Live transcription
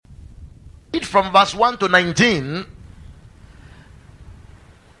read from verse 1 to 19,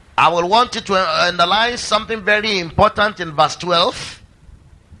 I will want you to analyze something very important in verse 12.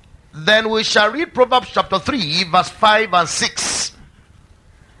 Then we shall read Proverbs chapter 3, verse 5 and 6.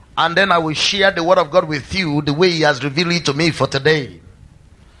 And then I will share the word of God with you the way he has revealed it to me for today.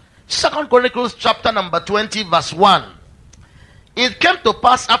 2 Chronicles chapter number 20, verse 1. It came to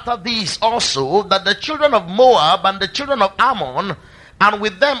pass after this also that the children of Moab and the children of Ammon, and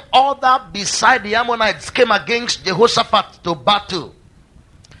with them other beside the Ammonites, came against Jehoshaphat to battle.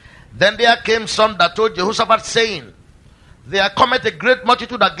 Then there came some that told Jehoshaphat, saying, there cometh a great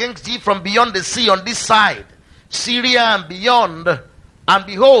multitude against thee from beyond the sea on this side, Syria and beyond, and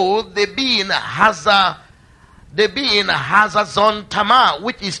behold, they be in Hazazon Tamar,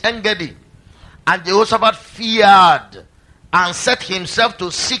 which is Engedi. And Jehoshaphat feared, and set himself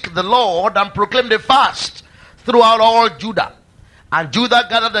to seek the Lord, and proclaimed a fast throughout all Judah. And Judah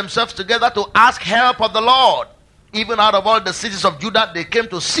gathered themselves together to ask help of the Lord. Even out of all the cities of Judah, they came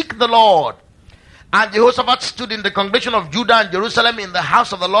to seek the Lord. And Jehoshaphat stood in the congregation of Judah and Jerusalem in the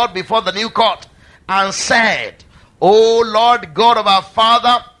house of the Lord before the new court, and said, O Lord God of our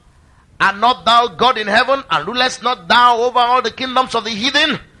father, art not thou God in heaven, and rulest not thou over all the kingdoms of the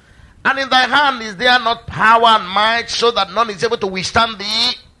heathen? And in thy hand is there not power and might, so that none is able to withstand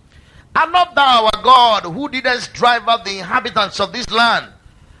thee? Art not thou our God, who didst drive out the inhabitants of this land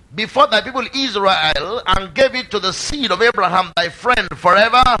before thy people Israel, and gave it to the seed of Abraham thy friend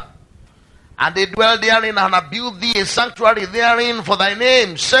forever? And they dwell therein, and have built thee a sanctuary therein for thy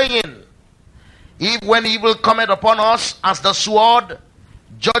name, saying, if when evil cometh upon us as the sword,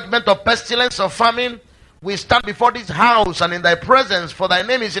 judgment of pestilence or famine, we stand before this house and in thy presence, for thy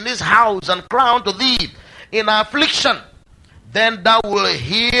name is in this house, and cry unto thee in our affliction, then thou wilt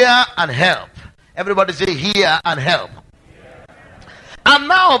hear and help. Everybody say, hear and help. And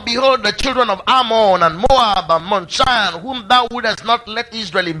now, behold, the children of Ammon and Moab and Mount Zion, whom thou wouldest not let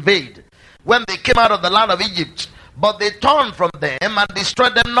Israel invade, when they came out of the land of Egypt, but they turned from them and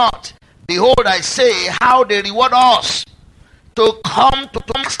destroyed them not. Behold, I say, how they reward us to come to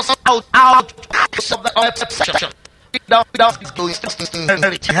us out of the exception.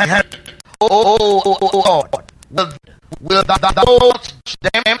 Oh, will thou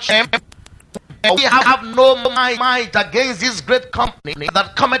them? We have no might against this great company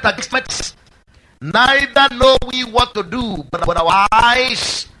that cometh against us. Neither know we what to do, but our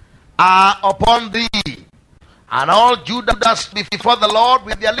eyes are upon thee. And all Judah does before the Lord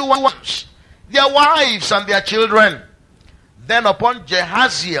with their little ones, their wives and their children. Then upon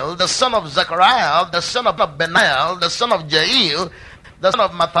Jehaziel, the son of Zechariah, the son of Benaiah, the son of Jael, the son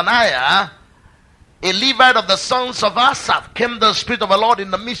of Mathaniah, a Levite of the sons of Asaph, came the Spirit of the Lord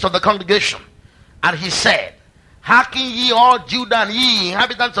in the midst of the congregation. And he said, hearken ye all Judah and ye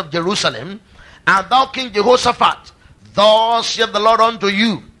inhabitants of Jerusalem, and thou King Jehoshaphat, thus saith the Lord unto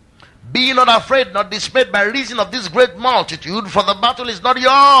you, be not afraid nor dismayed by reason of this great multitude, for the battle is not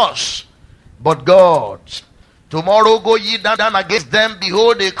yours, but God's. Tomorrow go ye down against them.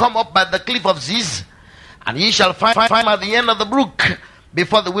 Behold, they come up by the cliff of Ziz, and ye shall find at the end of the brook,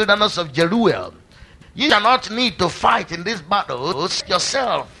 before the wilderness of Jeruel. Ye shall not need to fight in this battle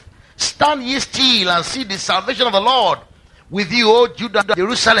yourself. Stand ye still and see the salvation of the Lord with you, O Judah and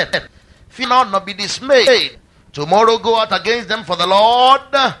Jerusalem. Fear not, nor be dismayed. Tomorrow go out against them, for the Lord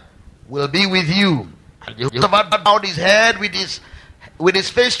will be with you. And Jehoshaphat bowed his head with his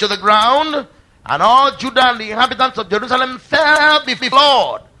face to the ground, and all Judah and the inhabitants of Jerusalem fell before the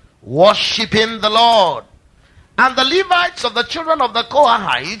Lord, worshipping the Lord. And the Levites of the children of the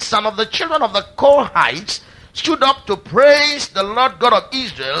Kohathites and of the children of the Kohathites stood up to praise the Lord God of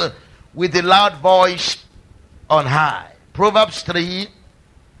Israel with a loud voice on high. Proverbs 3.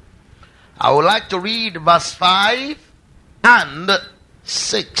 I would like to read verse 5 and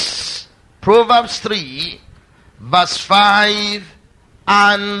 6. Proverbs 3, verse 5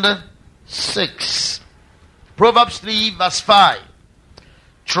 and 6. Proverbs 3, verse 5.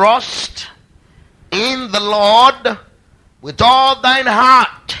 Trust in the Lord with all thine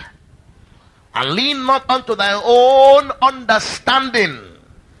heart, and lean not unto thy own understanding.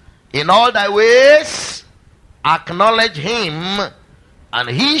 In all thy ways acknowledge him, and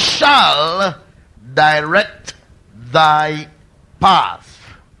he shall direct thy path.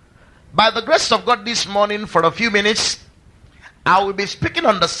 By the grace of God this morning, for a few minutes, I will be speaking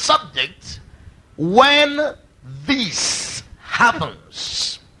on the subject, when this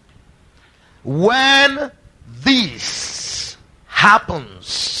happens. When this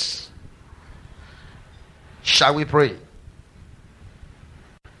happens. Shall we pray?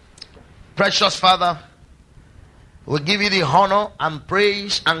 Precious Father, We give you the honor and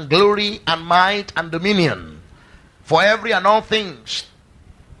praise and glory and might and dominion for every and all things.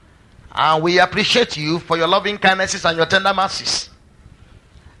 And we appreciate you for your loving kindnesses and your tender mercies.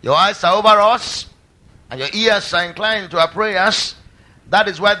 Your eyes are over us and your ears are inclined to our prayers. That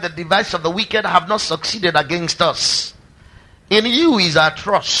is why the devices of the wicked have not succeeded against us. In you is our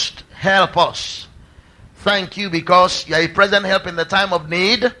trust. Help us. Thank you because you are a present help in the time of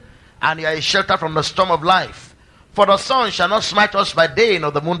need, and you are a shelter from the storm of life. For the sun shall not smite us by day,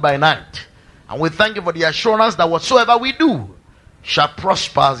 nor the moon by night. And we thank you for the assurance that whatsoever we do shall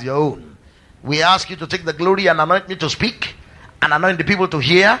prosper as your own. We ask you to take the glory and anoint me to speak, and anoint the people to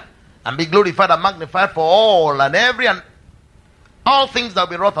hear, and be glorified and magnified for all and every and all things that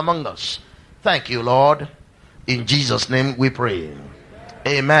will be wrought among us. Thank you, Lord. In Jesus' name we pray.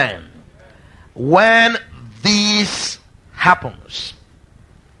 Amen. When this happens,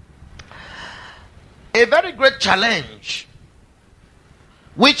 a very great challenge,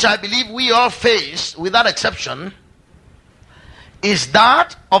 which I believe we all face without exception, is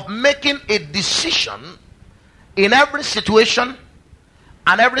that of making a decision in every situation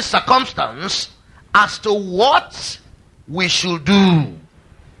and every circumstance as to what we should do.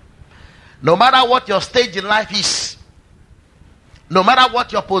 No matter what your stage in life is, no matter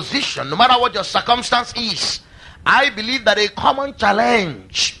what your position, no matter what your circumstance is, I believe that a common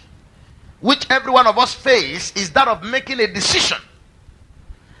challenge which every one of us face is that of making a decision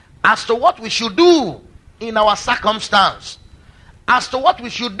as to what we should do in our circumstance, as to what we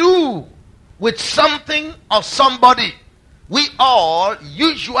should do with something or somebody. We all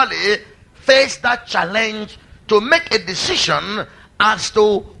usually face that challenge to make a decision as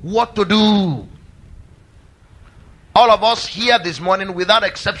to what to do. All of us here this morning, without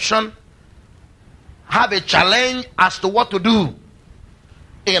exception, have a challenge as to what to do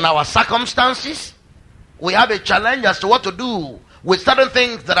in our circumstances. We have a challenge as to what to do with certain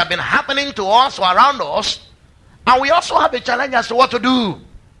things that have been happening to us or around us. And we also have a challenge as to what to do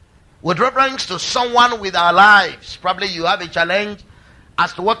with reference to someone with our lives. Probably you have a challenge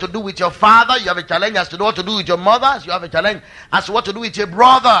as to what to do with your father. You have a challenge as to what to do with your mother. You have a challenge as to what to do with your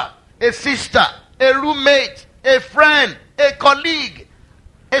brother, a sister, a roommate, a friend, a colleague,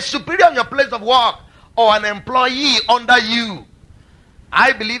 a superior in your place of work, or an employee under you.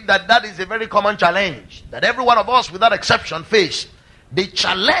 I believe that that is a very common challenge that every one of us without exception face. The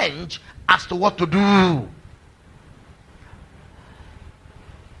challenge as to what to do.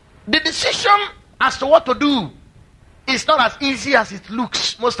 The decision as to what to do is not as easy as it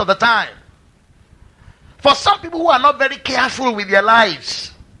looks most of the time. For some people who are not very careful with their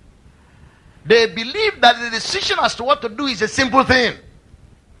lives, they believe that the decision as to what to do is a simple thing.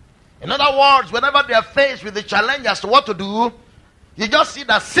 In other words, whenever they are faced with the challenge as to what to do, you just see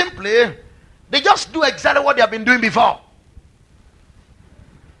that simply, they just do exactly what they have been doing before.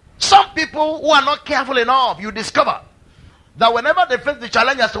 Some people who are not careful enough, you discover that whenever they face the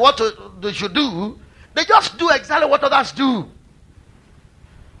challenge as to what they should do, they just do exactly what others do.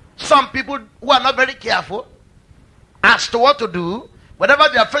 Some people who are not very careful as to what to do, whenever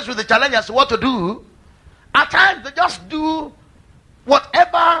they are faced with the challenge as to what to do, at times they just do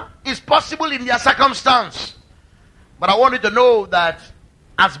whatever is possible in their circumstance. But I want you to know that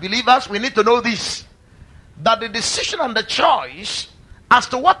as believers, we need to know this, that the decision and the choice as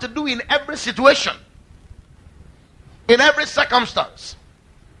to what to do in every situation, in every circumstance,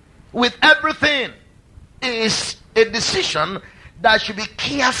 with everything, is a decision that should be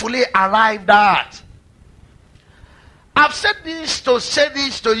carefully arrived at. I've said this to say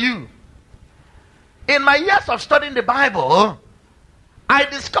this to you. In my years of studying the Bible, I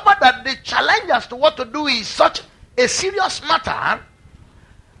discovered that the challenge as to what to do is such a serious matter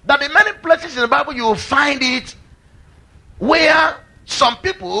that in many places in the Bible you will find it where some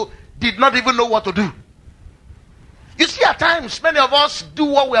people did not even know what to do. You see, at times many of us do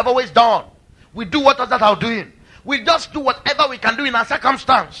what we have always done. We do what others are doing. We just do whatever we can do in our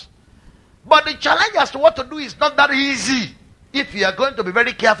circumstance. But the challenge as to what to do is not that easy if you are going to be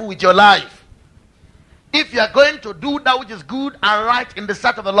very careful with your life. If you are going to do that which is good and right in the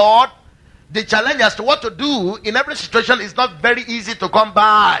sight of the Lord, the challenge as to what to do in every situation is not very easy to come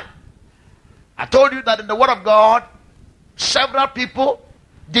by. I told you that in the Word of God, several people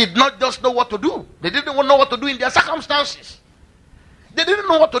did not just know what to do. They didn't even know what to do in their circumstances. They didn't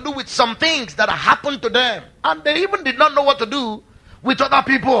know what to do with some things that happened to them. And they even did not know what to do with other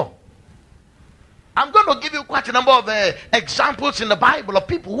people. I'm going to give you quite a number of examples in the Bible of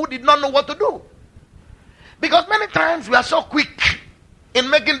people who did not know what to do. Because many times we are so quick in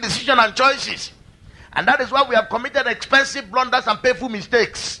making decisions and choices. And that is why we have committed expensive blunders and painful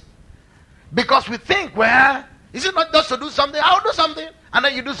mistakes. Because we think, well, Is it not just to do something? I'll do something, and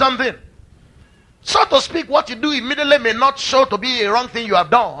then you do something. So to speak, what you do immediately may not show to be a wrong thing you have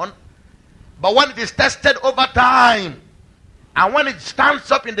done, but when it is tested over time, and when it stands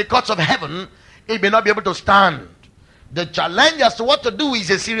up in the courts of heaven, it may not be able to stand. The challenge as to what to do is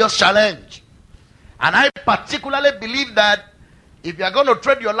a serious challenge. And I particularly believe that if you are going to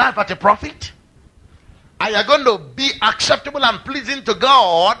trade your life at a profit, and you are going to be acceptable and pleasing to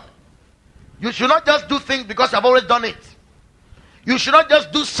God, you should not just do things because you have always done it. You should not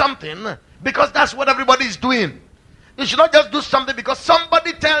just do something because that's what everybody is doing. You should not just do something because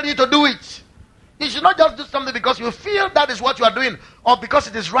somebody tells you to do it. You should not just do something because you feel that is what you are doing or because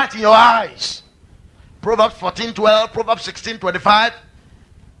it is right in your eyes. Proverbs 14:12, Proverbs 16:25.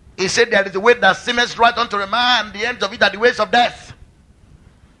 He said, there is a way that seemeth right unto a man, the ends of it are the ways of death.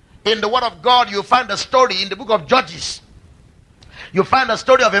 In the word of God, you find a story in the book of Judges. You find a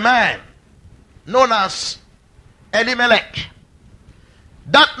story of a man known as Elimelech.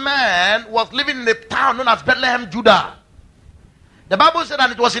 That man was living in a town known as Bethlehem, Judah. The Bible said,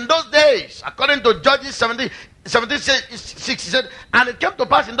 and it was in those days, according to Judges 76, he said, and it came to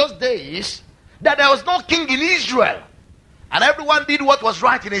pass in those days that there was no king in Israel, and everyone did what was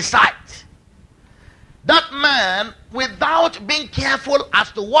right in his sight. That man, without being careful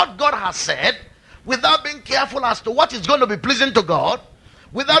as to what God has said, without being careful as to what is going to be pleasing to God,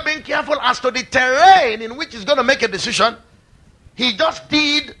 without being careful as to the terrain in which he's going to make a decision, he just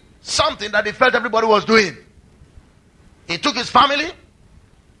did something that he felt everybody was doing. He took his family,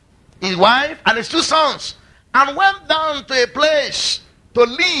 his wife, and his 2 sons, and went down to a place to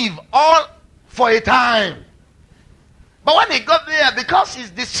live all for a time. But when he got there, because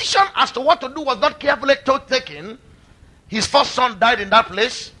his decision as to what to do was not carefully taken, his first son died in that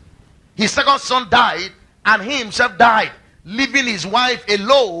place, his second son died, and he himself died, leaving his wife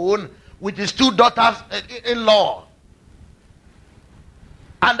alone with his 2 daughters-in-law.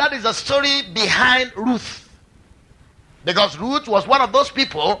 And that is the story behind Ruth. Because Ruth was one of those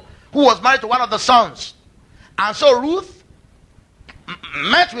people who was married to one of the sons. And so Ruth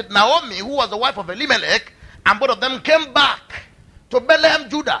met with Naomi, who was the wife of Elimelech, and both of them came back to Bethlehem,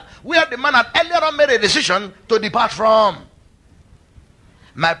 Judah, where the man had earlier on made a decision to depart from.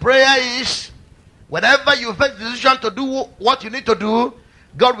 My prayer is, whenever you face the decision to do what you need to do,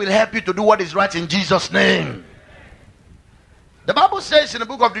 God will help you to do what is right in Jesus' name. The Bible says in the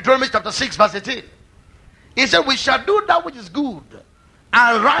book of Deuteronomy chapter 6 verse 18, he said, we shall do that which is good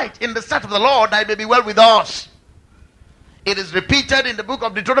and right in the sight of the Lord, that it may be well with us. It is repeated in the book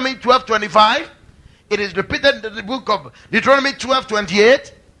of Deuteronomy 12:25. It is repeated in the book of Deuteronomy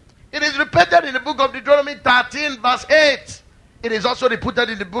 12:28. It is repeated in the book of Deuteronomy 13 verse 8. It is also repeated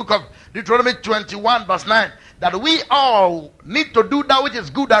in the book of Deuteronomy 21 verse 9. That we all need to do that which is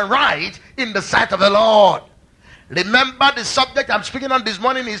good and right in the sight of the Lord. Remember, the subject I'm speaking on this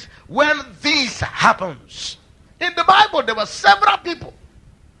morning is when this happens. In the Bible, there were several people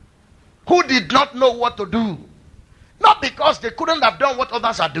who did not know what to do. Not because they couldn't have done what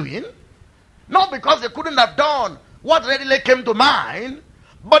others are doing. Not because they couldn't have done what readily came to mind.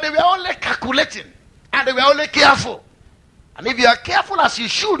 But they were only calculating. And they were only careful. And if you are careful as you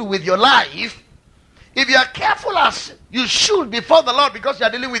should with your life, if you are careful as you should before the Lord because you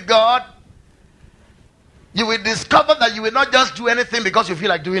are dealing with God, you will discover that you will not just do anything because you feel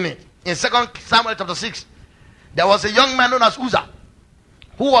like doing it. In 2 Samuel chapter 6, there was a young man known as Uzzah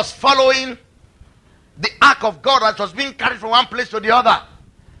who was following the ark of God that was being carried from one place to the other.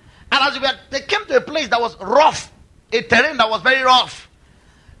 And as they came to a place that was rough, a terrain that was very rough,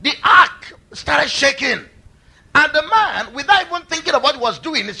 the ark started shaking. And the man, without even thinking of what he was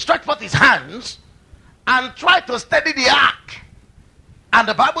doing, he stretched forth his hands and tried to steady the ark. And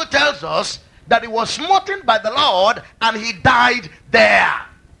the Bible tells us that he was smoten by the Lord and he died there.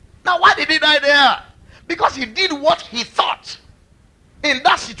 Now, why did he die there? Because he did what he thought. In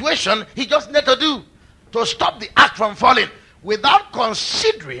that situation, he just needed to do to stop the ark from falling, without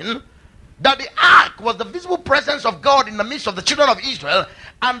considering that the ark was the visible presence of God in the midst of the children of Israel,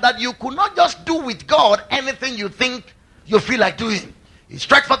 and that you could not just do with God anything you think you feel like doing. He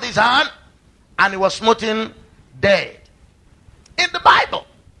stretched forth his hand and he was smoten dead. In the Bible,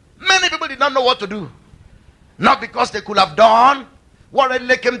 many people did not know what to do. Not because they could have done what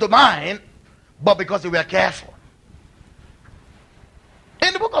readily came to mind, but because they were careful.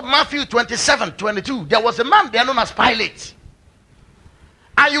 In the book of Matthew 27:22, there was a man there known as Pilate.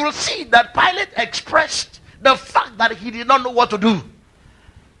 And you will see that Pilate expressed the fact that he did not know what to do.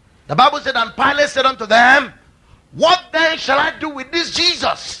 The Bible said, and Pilate said unto them, what then shall I do with this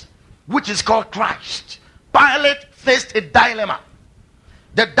Jesus, which is called Christ? Pilate faced a dilemma.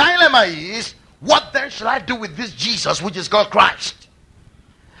 The dilemma is, What then shall I do with this Jesus which is called Christ?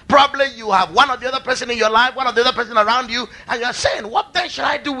 Probably you have one or the other person in your life, one or the other person around you, and you are saying, what then shall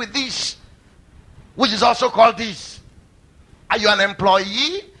I do with this which is also called this? Are you an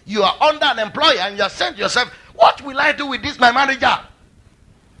employee? You are under an employer, and you are saying to yourself, what will I do with this, my manager?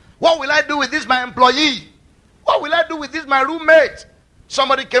 What will I do with this, my employee? What will I do with this, my roommate?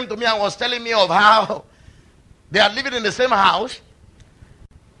 Somebody came to me and was telling me of how they are living in the same house.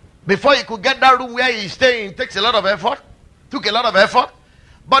 Before he could get that room where he's staying, it takes a lot of effort. Took a lot of effort.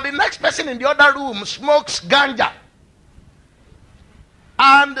 But the next person in the other room smokes ganja.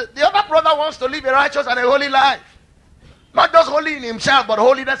 And the other brother wants to live a righteous and a holy life. Not just holy in himself, but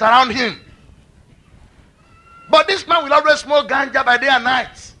holiness around him. But this man will always smoke ganja by day and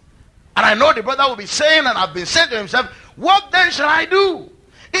night. And I know the brother will be saying, and I've been saying to himself, what then shall I do?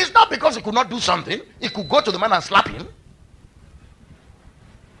 It's not because he could not do something. He could go to the man and slap him.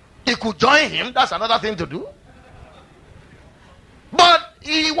 He could join him. That's another thing to do. But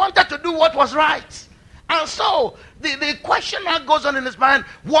he wanted to do what was right. And so the question that goes on in his mind,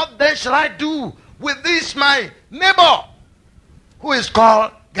 what then shall I do with this my neighbor who is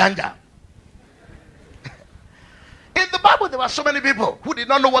called ganja? In the Bible, there were so many people who did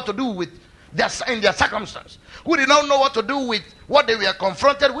not know what to do with their circumstance, who did not know what to do with what they were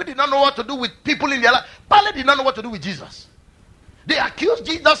confronted, who did not know what to do with people in their life. Pilate did not know what to do with Jesus. They accused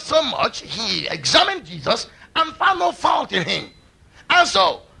Jesus so much, he examined Jesus and found no fault in him. And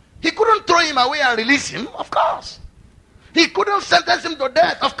so, he couldn't throw him away and release him, of course. He couldn't sentence him to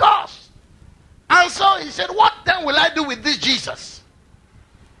death, of course. And so he said, what then will I do with this Jesus?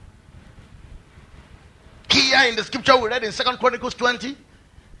 Here in the scripture we read in 2 Chronicles 20,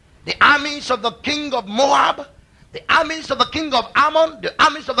 the armies of the king of Moab, the armies of the king of Ammon, the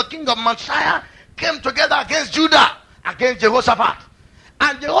armies of the king of Mount came together against Judah, against Jehoshaphat.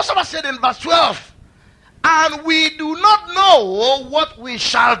 And Jehoshaphat said in verse 12, and we do not know what we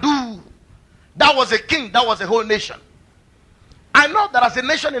shall do. That was a king, that was a whole nation. I know that as a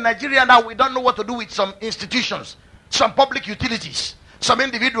nation in Nigeria now, we don't know what to do with some institutions, some public utilities, some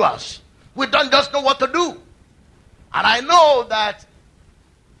individuals. We don't just know what to do. And I know that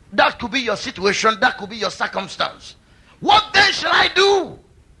that could be your situation, that could be your circumstance. What then shall I do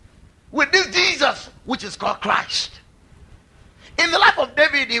with this Jesus, which is called Christ? In the life of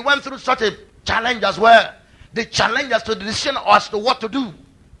David, he went through such a challenge as well. The challenge as to the decision as to what to do.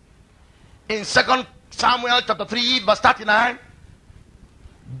 In 2 Samuel chapter 3, verse 39,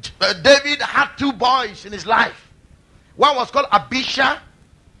 David had two boys in his life. One was called Abishai.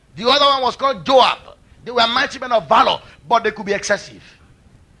 The other one was called Joab. They were mighty men of valor, but they could be excessive.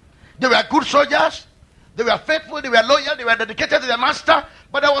 They were good soldiers. They were faithful. They were loyal. They were dedicated to their master.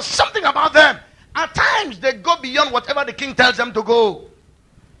 But there was something about them. At times, they go beyond whatever the king tells them to go.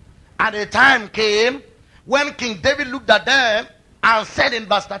 And a time came when King David looked at them and said in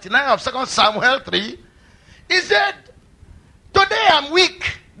verse 39 of 2 Samuel 3, he said, today I'm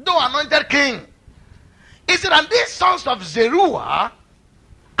weak, though anointed king. He said, and these sons of Zeruiah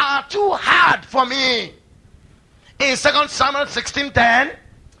are too hard for me. In 2 Samuel 16:10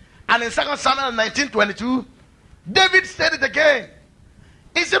 and in 2 Samuel 19:22, David said it again.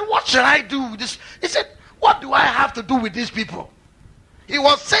 He said, what shall I do with this? He said, what do I have to do with these people? He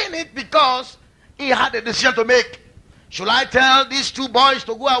was saying it because he had a decision to make. Should I tell these two boys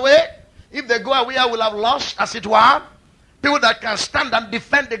to go away? If they go away, I will have lost, as it were, people that can stand and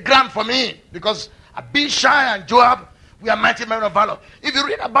defend the ground for me. Because Abishai and Joab, we are mighty men of valor. If you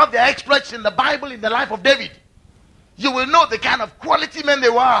read about their exploits in the Bible, in the life of David, you will know the kind of quality men they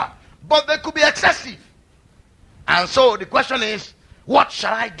were. But they could be excessive. And so the question is, what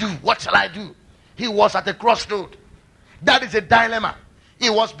shall I do? What shall I do? He was at a crossroad. That is a dilemma. He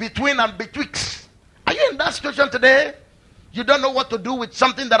was between and betwixt. Are you in that situation today? You don't know what to do with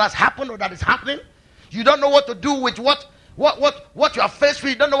something that has happened or that is happening. You don't know what to do with what you are faced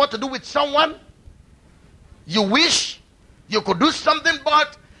with. You don't know what to do with someone. You wish you could do something,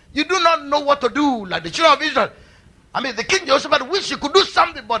 but you do not know what to do. Like the children of Israel. I mean, the king Jehoshaphat wished he could do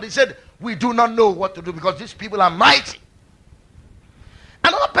something, but he said, we do not know what to do because these people are mighty.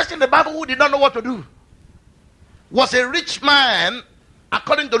 Another person in the Bible who did not know what to do was a rich man,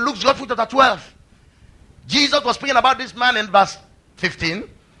 according to Luke's Gospel chapter 12. Jesus was speaking about this man in verse 15.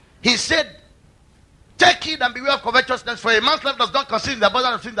 He said, take heed and beware of covetousness, for a man's life does not consist in the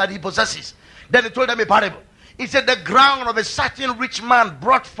abundance of things that he possesses. Then he told them a parable. He said, the ground of a certain rich man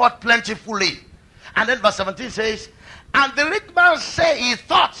brought forth plentifully. And then verse 17 says, and the rich man said, he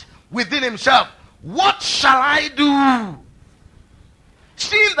thought within himself, what shall I do?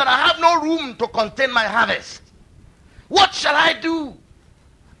 Seeing that I have no room to contain my harvest, what shall I do?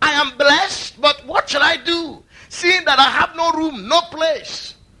 I am blessed, but what shall I do? Seeing that I have no room, no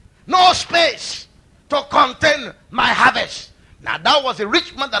place, no space to contain my harvest. Now that was a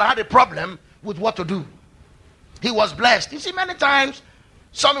rich man that had a problem with what to do. He was blessed. You see, many times,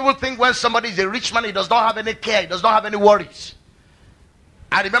 some people think when somebody is a rich man, he does not have any care, he does not have any worries.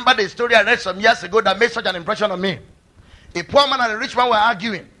 I remember the story I read some years ago that made such an impression on me. A poor man and a rich man were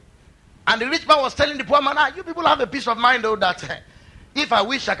arguing. And the rich man was telling the poor man, you people have a peace of mind though that if I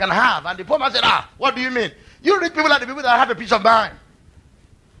wish I can have. And the poor man said, what do you mean? You rich people are the people that have a peace of mind.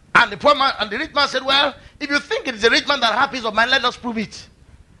 And the poor man and the rich man said, well, if you think it is a rich man that has peace of mind, let us prove it.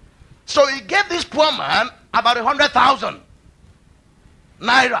 So he gave this poor man about 100,000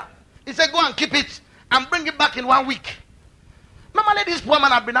 naira. He said, go and keep it and bring it back in 1 week. Normally this poor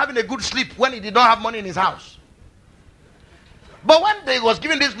man had been having a good sleep when he did not have money in his house. But when he was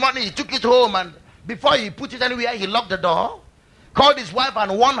given this money, he took it home, and before he put it anywhere, he locked the door, called his wife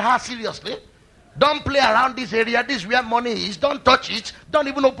and warned her seriously. Don't play around this area. This is where money is. Don't touch it. Don't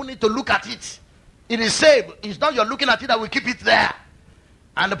even open it to look at it. It is safe. It's not you're looking at it that will keep it there.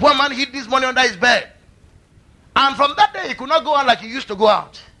 And the poor man hid this money under his bed. And from that day, he could not go out like he used to go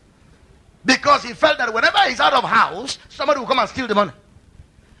out. Because he felt that whenever he's out of house, somebody will come and steal the money.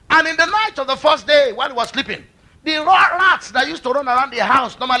 And in the night of the first day, while he was sleeping, the rats that used to run around the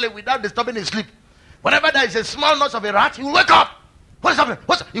house normally without disturbing his sleep, whenever there is a small noise of a rat, he will wake up. What is happening?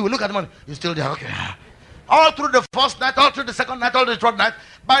 He will look at the money. He's still there. Okay. All through the first night, all through the second night, all through the third night.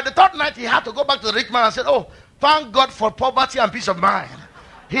 By the third night, he had to go back to the rich man and said, thank God for poverty and peace of mind.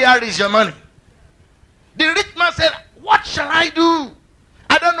 Here is your money. The rich man said, what shall I do?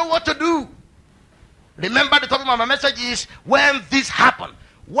 I don't know what to do. Remember, the topic of my message is when this happens.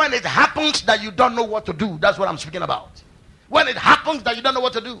 When it happens that you don't know what to do. That's what I'm speaking about. When it happens that you don't know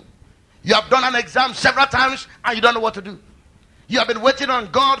what to do. You have done an exam several times and you don't know what to do. You have been waiting on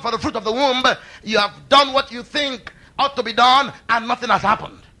God for the fruit of the womb. You have done what you think ought to be done and nothing has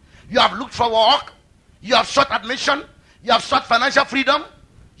happened. You have looked for work. You have sought admission. You have sought financial freedom.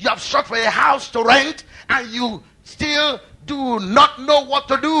 You have sought for a house to rent and you still do not know what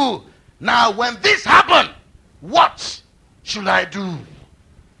to do. Now, when this happens, what should I do?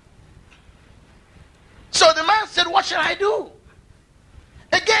 So the man said, what shall I do?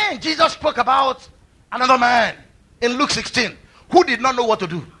 Again, Jesus spoke about another man in Luke 16 who did not know what to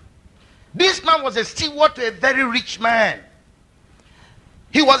do. This man was a steward to a very rich man.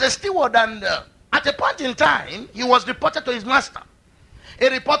 He was a steward, and at a point in time, he was reported to his master. A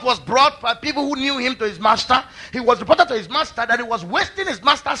report was brought by people who knew him to his master. He was reported to his master that he was wasting his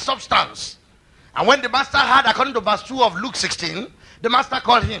master's substance. And when the master heard, according to verse 2 of Luke 16, the master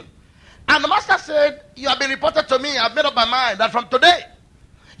called him. And the master said, you have been reported to me. I've made up my mind that from today,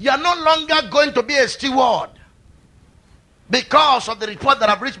 you are no longer going to be a steward because of the report that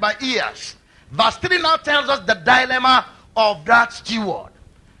have reached my ears. Verse 3 now tells us the dilemma of that steward.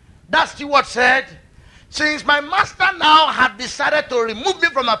 That steward said, since my master now had decided to remove me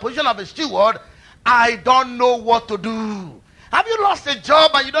from my position of a steward, I don't know what to do. Have you lost a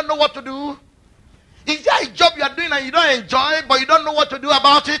job and you don't know what to do? Is there a job you are doing and you don't enjoy, but you don't know what to do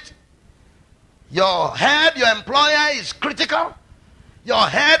about it? Your head, your employer is critical. Your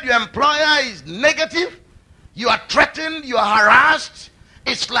head, your employer is negative. You are threatened, you are harassed.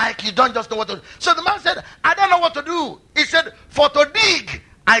 It's like you don't just know what to do. So the man said, I don't know what to do. He said, for to dig,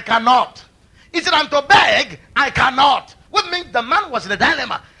 I cannot. He said, and to beg, I cannot. What means the man was in a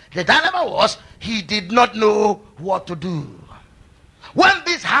dilemma. The dilemma was, he did not know what to do. When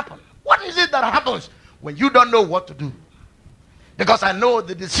this happened, what is it that happens when you don't know what to do? Because I know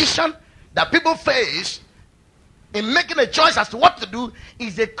the decision that people face in making a choice as to what to do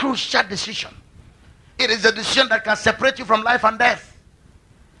is a crucial decision. It is a decision that can separate you from life and death.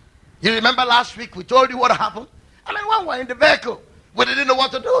 You remember last week we told you what happened? I mean, when we were in the vehicle, we didn't know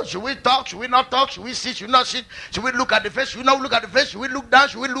what to do. Should we talk? Should we not talk? Should we sit? Should we not sit? Should we look at the face? Should we not look at the face? Should we look down?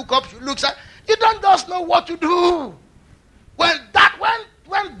 Should we look up? Should we look side? You don't just know what to do.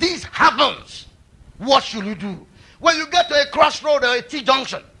 When this happens, what should you do? When you get to a crossroad or a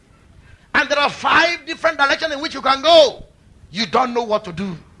T-junction, and there are 5 different directions in which you can go, you don't know what to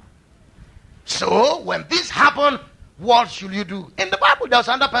do. So, when this happens, what should you do? In the Bible, there's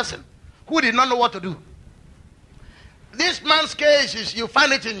another person who did not know what to do. This man's case is, you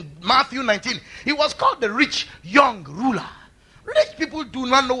find it in Matthew 19. He was called the rich young ruler. Rich people do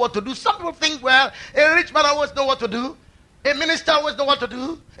not know what to do. Some people think, well, a rich man always knows what to do. A minister always knows what to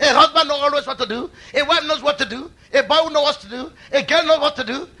do. A husband knows always what to do. A wife knows what to do. A boy knows what to do. A girl knows what to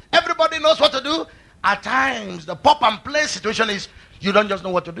do. Everybody knows what to do. At times, the pop and play situation is, you don't just know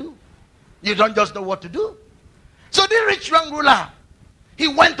what to do. You don't just know what to do. So the rich young ruler, He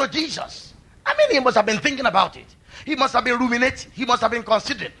went to Jesus. I mean, he must have been thinking about it. He must have been ruminating. He must have been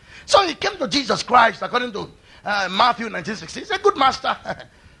considering. So he came to Jesus Christ, according to Matthew 19:16. He said, good master,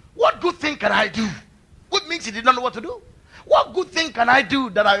 what good thing can I do? Which means he did not know what to do. What good thing can I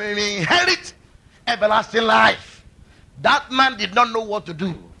do that I may inherit everlasting life? That man did not know what to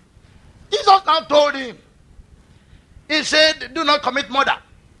do. Jesus now told him, he said, do not commit murder.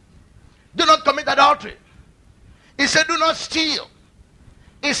 Do not commit adultery. He said, do not steal.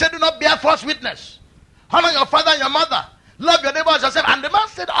 He said, do not bear false witness. Honor your father and your mother. Love your neighbor as yourself. And the man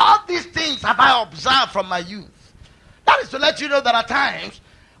said, all these things have I observed from my youth. That is to let you know that at times,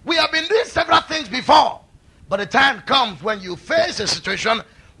 we have been doing several things before. But the time comes when you face a situation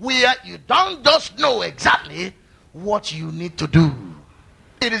where you don't just know exactly what you need to do.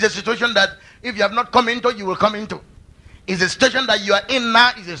 It is a situation that if you have not come into, you will come into. It's a situation that you are in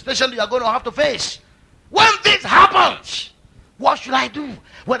now. It's a situation that you are going to have to face. When this happens, what should I do?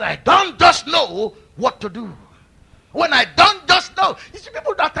 When I don't just know what to do. When I don't just know. You see,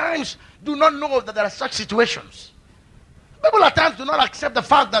 people at times do not know that there are such situations. People at times do not accept the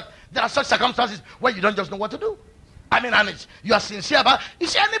fact that there are such circumstances where you don't just know what to do. I mean, and you are sincere about. You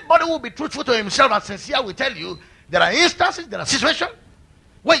see, anybody who will be truthful to himself and sincere will tell you there are instances, there are situations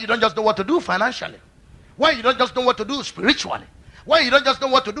where you don't just know what to do financially, where you don't just know what to do spiritually, where you don't just know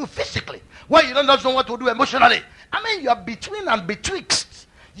what to do physically, where you don't just know what to do emotionally. I mean, you are between and betwixt.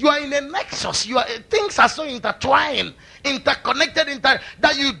 You are in a nexus. Things are so intertwined, interconnected,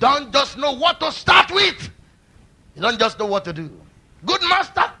 that you don't just know what to start with. You don't just know what to do. Good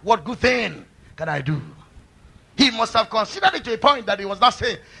master, what good thing can I do? He must have considered it to a point that he was not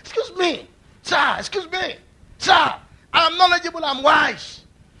saying, excuse me, sir, I am knowledgeable, I'm wise.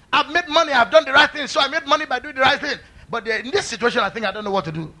 I've made money, I've done the right thing, so I made money by doing the right thing. But in this situation, I think I don't know what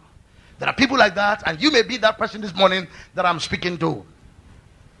to do. There are people like that, and you may be that person this morning that I'm speaking to.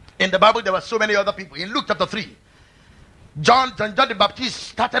 In the Bible, there were so many other people. In Luke chapter 3, John the Baptist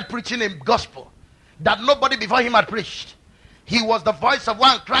started preaching a gospel that nobody before him had preached. He was the voice of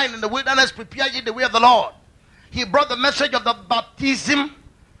one crying in the wilderness, prepare ye the way of the Lord. He brought the message of the baptism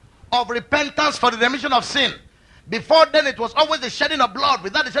of repentance for the remission of sin. Before then, it was always the shedding of blood.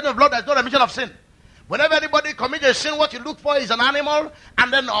 Without the shedding of blood, there's no remission of sin. Whenever anybody commits a sin, what you look for is an animal,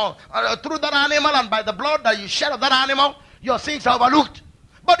 and then through that animal and by the blood that you shed of that animal, your sins are overlooked.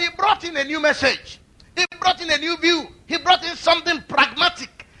 But he brought in a new message. He brought in a new view. He brought in something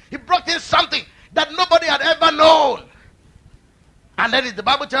pragmatic. He brought in something that nobody had ever known. And then the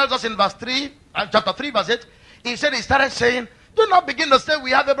Bible tells us in verse 3, chapter 3, verse 8, he started saying, do not begin to say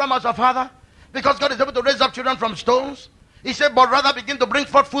we have Abraham as our father, because God is able to raise up children from stones. He said, but rather begin to bring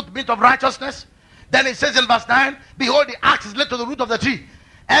forth fruit, meat of righteousness. Then he says in verse 9, behold, the axe is laid to the root of the tree.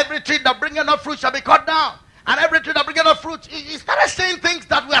 Every tree that bringeth not fruit shall be cut down. And every tree that bringeth not fruit, he started saying things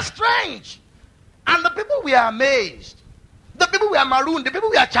that were strange. And the people were amazed. The people were marooned. The people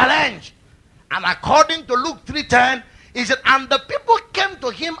were challenged. And according to Luke 3:10, he said, and the people came to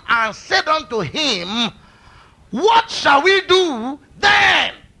him and said unto him, what shall we do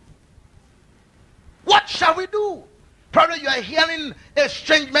then? What shall we do? Probably you are hearing a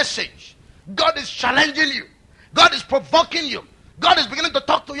strange message. God is challenging you. God is provoking you. God is beginning to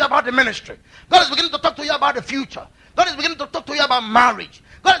talk to you about the ministry. God is beginning to talk to you about the future. God is beginning to talk to you about marriage.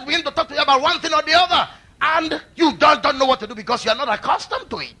 God is beginning to talk to you about one thing or the other. And you don't know what to do because you are not accustomed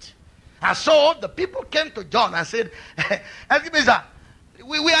to it. And so the people came to John and said, excuse me, sir,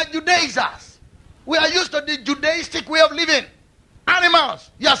 we are Judaizers. We are used to the Judaistic way of living.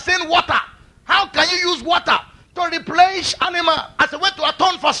 Animals, you are saying water. How can you use water to replace animal as a way to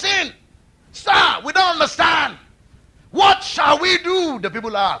atone for sin? Sir, we don't understand. What shall we do? The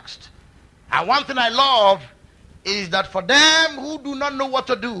people asked. And one thing I love is that for them who do not know what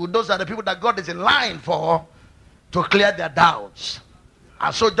to do, those are the people that God is in line for to clear their doubts.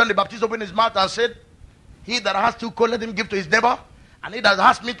 And so John the Baptist opened his mouth and said, he that has 2 coats, let him give to his neighbor, and he that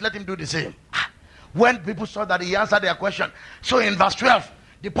has meat, let him do the same. When people saw that he answered their question, so in verse 12,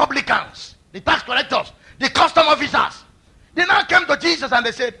 the publicans, the tax collectors, the custom officers, they now came to Jesus and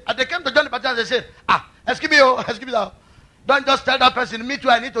they said, they came to John the Baptist and they said, excuse me, don't just tell that person, me too,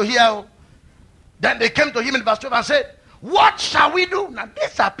 I need to hear. Then they came to him in verse 12 and said, what shall we do? Now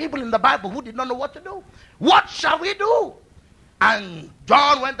these are people in the Bible who did not know what to do. What shall we do? And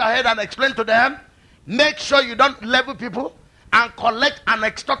John went ahead and explained to them, make sure you don't level people and collect and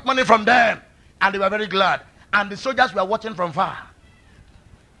extort money from them. And they were very glad. And the soldiers were watching from far.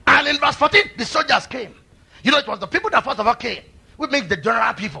 And in verse 14, the soldiers came. You know, it was the people that first of all came, which makes the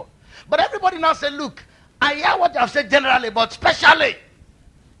general people. But everybody now said, look, I hear what you have said generally, but specially,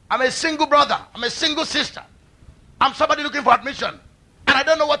 I'm a single brother. I'm a single sister. I'm somebody looking for admission. and I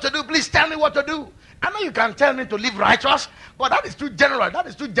don't know what to do. Please tell me what to do. I know you can tell me to live righteous, but that is too general. That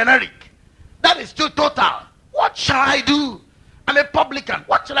is too generic. That is too total. What shall I do? I'm a publican.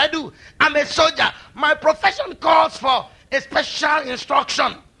 What shall I do? I'm a soldier. My profession calls for a special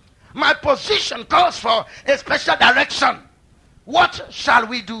instruction. My position calls for a special direction. What shall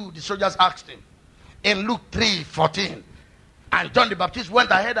we do? The soldiers asked him in Luke 3:14. And John the Baptist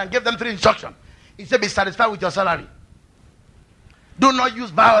went ahead and gave them 3 instructions. He said, be satisfied with your salary. Do not use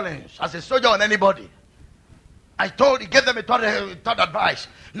violence as a soldier on anybody. He gave them a third advice.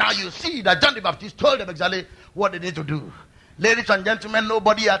 Now you see that John the Baptist told them exactly what they need to do. Ladies and gentlemen,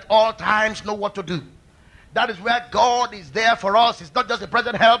 nobody at all times know what to do. That is where God is there for us. He's not just a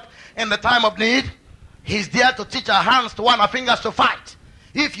present help in the time of need. He's there to teach our hands to warn our fingers to fight.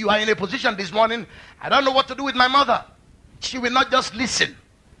 If you are in a position this morning, I don't know what to do with my mother. She will not just listen.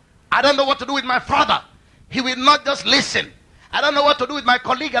 I don't know what to do with my father. He will not just listen. I don't know what to do with my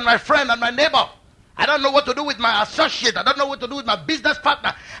colleague and my friend and my neighbor. I don't know what to do with my associate. I don't know what to do with my business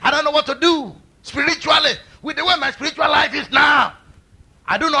partner. I don't know what to do spiritually with the way my spiritual life is now.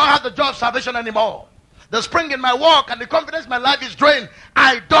 I do not have the joy of salvation anymore. The spring in my walk and the confidence in my life is drained.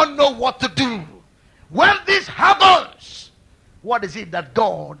 I don't know what to do. When this happens, what is it that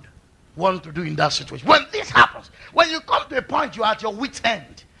God wants to do in that situation? When this happens, when you come to a point you are at your wit's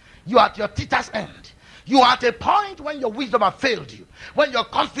end, you are at your teeter's end, you are at a point when your wisdom has failed you, when your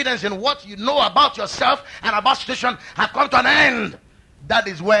confidence in what you know about yourself and about situation has come to an end, that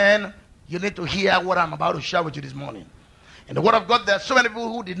is when you need to hear what I'm about to share with you this morning. In the Word of God, there are so many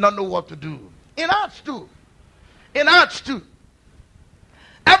people who did not know what to do. In Acts 2,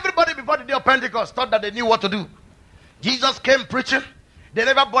 everybody before the day of Pentecost thought that they knew what to do. Jesus came preaching. They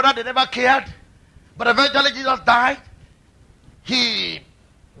never bothered, they never cared. But eventually Jesus died. He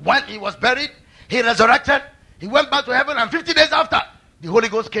was buried. He resurrected. He went back to heaven, and 50 days after, the Holy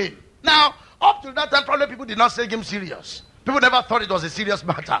Ghost came. Now, up to that time, probably people did not take him serious. People never thought it was a serious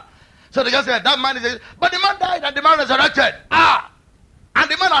matter. So they just said, that man is but the man died and the man resurrected. And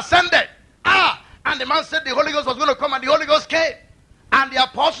the man ascended. And the man said the Holy Ghost was going to come, and the Holy Ghost came. And the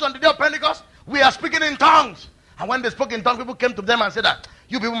apostles on the day of Pentecost, we are speaking in tongues. And when they spoke in tongues, people came to them and said that,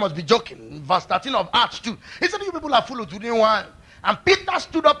 you people must be joking. Verse 13 of Acts 2. He said, you people are full of doing wine. And Peter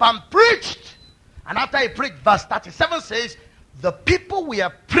stood up and preached. And after he preached, verse 37 says, the people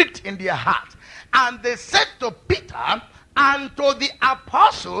were pricked in their heart. And they said to Peter and to the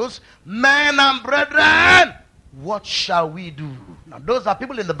apostles, men and brethren, what shall we do? Now, those are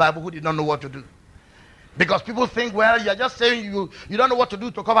people in the Bible who did not know what to do. Because people think, well, you're just saying you don't know what to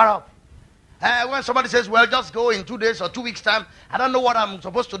do to cover up. When somebody says, well, just go in 2 days or 2 weeks' time, I don't know what I'm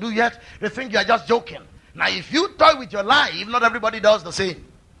supposed to do yet, they think you're just joking. Now, if you toy with your life, not everybody does the same.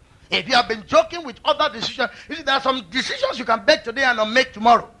 If you have been joking with other decisions, you see, there are some decisions you can make today and not make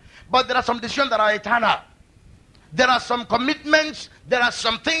tomorrow. But there are some decisions that are eternal. There are some commitments, there are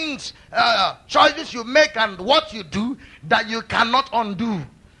some things, choices you make and what you do that you cannot undo.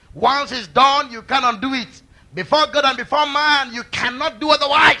 Once it's done, you cannot undo it. Before God and before man, you cannot do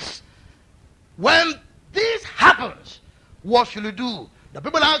otherwise. When this happens, what should you do? The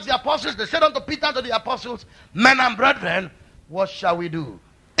people asked the apostles, they said unto Peter and to the apostles, men and brethren, what shall we do?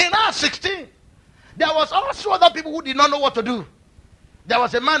 In Acts 16, there was also other people who did not know what to do. There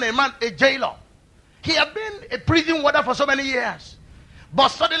was a jailer. He had been a prison warder for so many years. But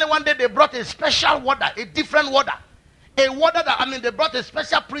suddenly one day they brought a special warder, a different warder. A warder they brought a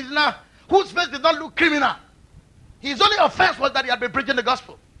special prisoner whose face did not look criminal. His only offense was that he had been preaching the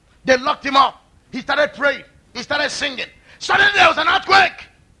gospel. They locked him up. He started praying. He started singing. Suddenly there was an earthquake.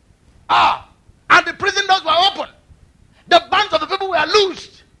 And the prison doors were open. The bands of the people were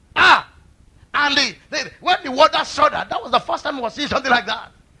loosed. And when the warder saw that was the first time he was seeing something like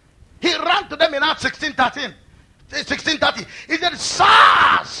that. He ran to them in Acts 16:30. He said,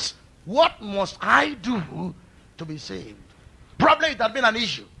 sirs, what must I do to be saved? Probably it had been an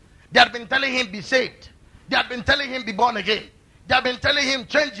issue. They had been telling him, be saved. They had been telling him, be born again. They have been telling him,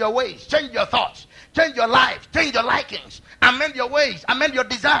 change your ways, change your thoughts, change your life, change your likings, amend your ways, amend your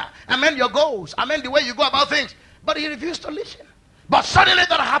desire, amend your goals, amend the way you go about things. But he refused to listen. But suddenly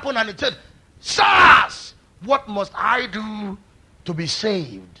that happened, and he said, sirs, what must I do to be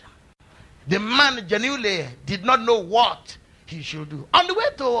saved? The man genuinely did not know what he should do. On the way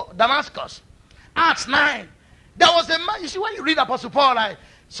to Damascus, Acts 9, there was a man. You see, when you read Apostle Paul,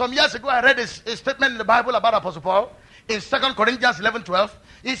 some years ago I read a statement in the Bible about Apostle Paul in 2 Corinthians 11:12.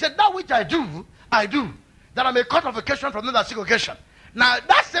 He said, that which I do, that I may cut off occasion from them that seek occasion. Now,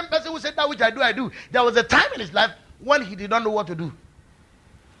 that same person who said that which I do, there was a time in his life when he did not know what to do.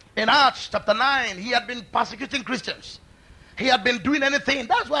 In Acts chapter 9, he had been persecuting Christians. he had been doing anything.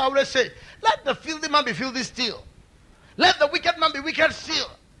 That's why I always say, let the filthy man be filthy still. Let the wicked man be wicked still.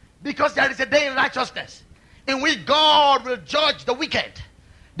 Because there is a day in righteousness in which God will judge the wicked.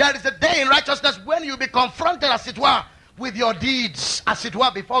 There is a day in righteousness when you'll be confronted, as it were, with your deeds, as it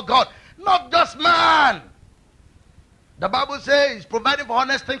were, before God. Not just man. The Bible says he's providing for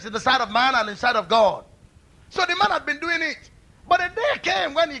honest things in the sight of man and in the sight of God. So the man had been doing it. But a day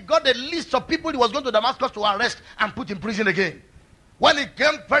came when he got a list of people he was going to Damascus to arrest and put in prison again. When he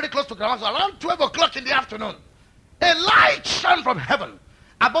came very close to Damascus, around 12 o'clock in the afternoon, a light shone from heaven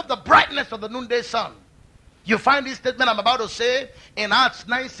above the brightness of the noonday sun. You find this statement I'm about to say in Acts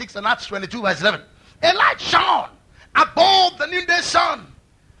 9:6 and Acts 22 verse 11. A light shone above the noonday sun,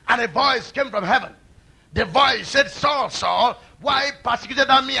 and a voice came from heaven. The voice said, Saul, Saul, why persecuted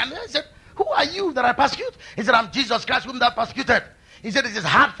thou me? And he said, who are you that I persecute? He said, I'm Jesus Christ whom thou persecuted. He said, it is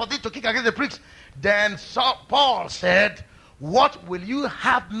hard for thee to kick against the pricks. Then Paul said, what will you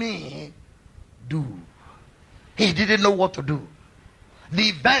have me do? He didn't know what to do. The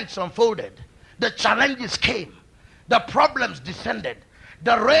events unfolded. The challenges came. The problems descended.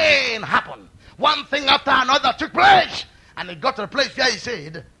 The rain happened. One thing after another took place. And it got to a place where he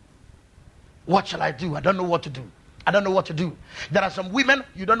said, what shall I do? I don't know what to do. I don't know what to do. There are some women,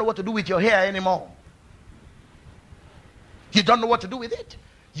 you don't know what to do with your hair anymore. You don't know what to do with it.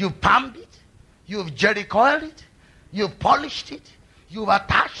 You've palmed it. You've jerry coiled it. You've polished it. You've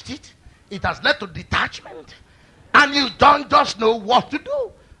attached it. It has led to detachment. And you don't just know what to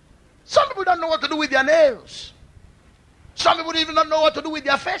do. Some people don't know what to do with their nails. Some people even don't know what to do with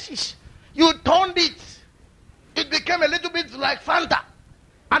their faces. You toned it. It became a little bit like Fanta.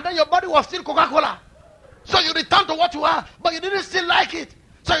 And then your body was still Coca-Cola. So you return to what you are, but you didn't still like it.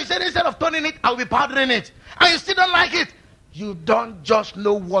 So you said, instead of toning it, I'll be powdering it. And you still don't like it. You don't just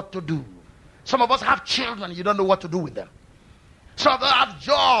know what to do. Some of us have children, you don't know what to do with them. Some of us have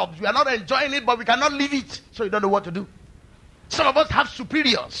jobs, we are not enjoying it, but we cannot leave it. So you don't know what to do. Some of us have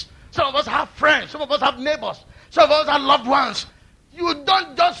superiors. Some of us have friends. Some of us have neighbors. Some of us have loved ones. You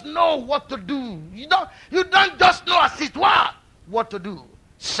don't just know what to do. You don't just know, as it were, what to do.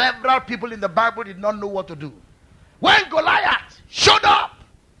 Several people in the Bible did not know what to do. When Goliath showed up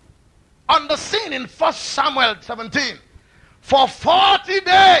on the scene in 1 Samuel 17, for 40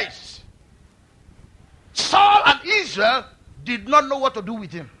 days, Saul and Israel did not know what to do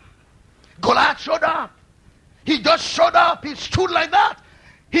with him. Goliath showed up. He just showed up. He stood like that.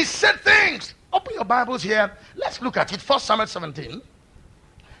 He said things. Open your Bibles here. Let's look at it. 1 Samuel 17.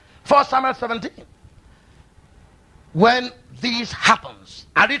 1 Samuel 17. When this happens,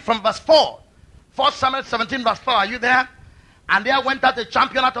 I read from verse 4. 1 Samuel 17 verse 4. Are you there? And there went out a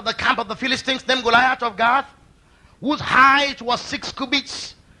champion out of the camp of the Philistines named Goliath of Gath, whose height was 6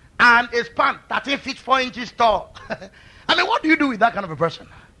 cubits and a span 13 feet 4 inches tall. I mean, what do you do with that kind of a person?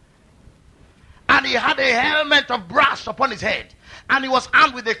 And he had a helmet of brass upon his head, and he was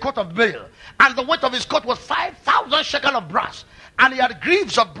armed with a coat of mail, and the weight of his coat was 5,000 shekels of brass, and he had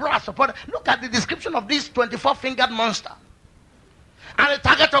greaves of brass upon it. Look at the description of this 24-fingered monster. And a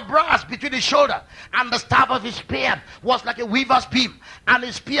target of brass between his shoulder, and the staff of his spear was like a weaver's beam, and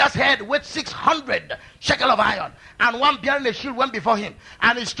his spear's head weighed 600 shekels of iron, and one bearing a shield went before him,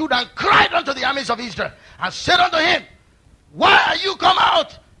 and he stood and cried unto the armies of Israel, and said unto him, why are you come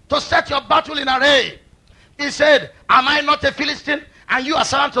out to set your battle in array? He said, am I not a Philistine, and you are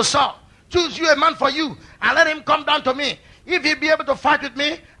servant to Saul? Choose you a man for you, and let him come down to me. If he be able to fight with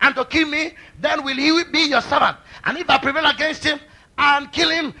me and to kill me, then will he be your servant. And if I prevail against him and kill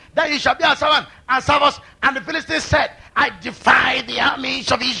him, then he shall be our servant and serve us. And the Philistines said, I defy the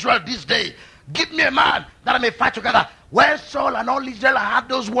armies of Israel this day. Give me a man that I may fight together. When Saul and all Israel heard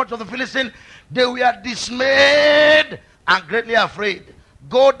those words of the Philistines, they were dismayed and greatly afraid.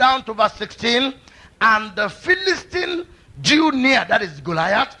 Go down to verse 16. And the Philistine drew near, that is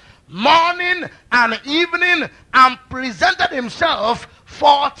Goliath, morning and evening, and presented himself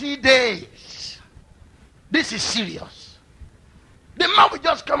 40 days. This is serious. The man will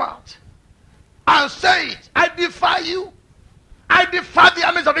just come out and say it. I defy you. I defy the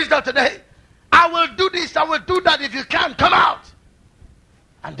armies of Israel today. I will do this, I will do that. If you can, come out.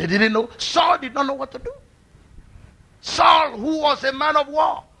 And they didn't know. Saul did not know what to do. Saul, who was a man of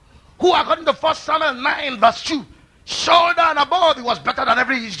war, who according to 1 Samuel 9 verse 2, shoulder and above, he was better than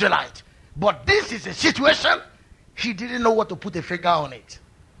every Israelite. But this is a situation, he didn't know what to put a finger on it.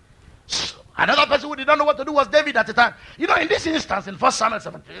 So, another person who did not know what to do was David at the time. You know, in this instance, in 1 Samuel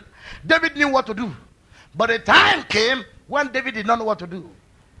 17, David knew what to do. But a time came when David did not know what to do.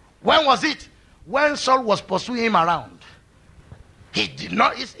 When was it? When Saul was pursuing him around. He did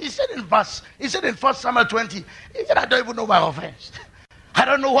not. He said in 1 Samuel 20, he said, I don't even know my offense. I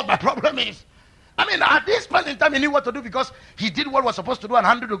don't know what my problem is. I mean, at this point in time, he knew what to do because he did what was supposed to do and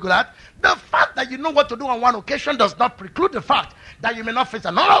handled it good. The fact that you know what to do on one occasion does not preclude the fact that you may not face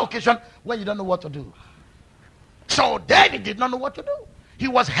another occasion when you don't know what to do. So David did not know what to do. He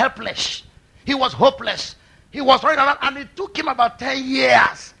was helpless. He was hopeless. He was running around, and it took him about 10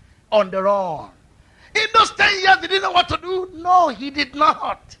 years on the run. In those 10 years, he didn't know what to do. No, he did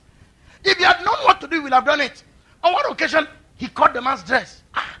not. If he had known what to do, he would have done it. On one occasion, he cut the man's dress.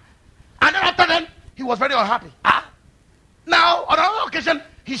 And then after that, he was very unhappy. Now, on another occasion,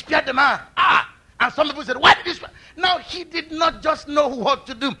 he spared the man. And some people said, why did he spare? Now, he did not just know what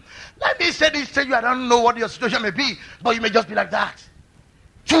to do. Let me say this to you. I don't know what your situation may be, but you may just be like that.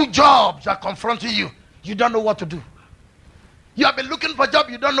 2 jobs are confronting you. You don't know what to do. You have been looking for a job.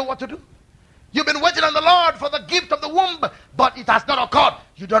 You don't know what to do. You've been waiting on the Lord for the gift of the womb, but it has not occurred.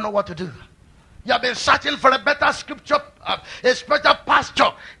 You don't know what to do. You have been searching for a better scripture, a spiritual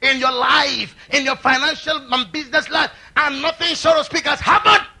pasture in your life, in your financial and business life, and nothing, so to speak, has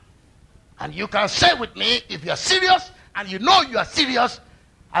happened. And you can say with me, if you're serious, and you know you are serious,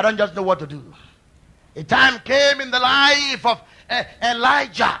 I don't just know what to do. A time came in the life of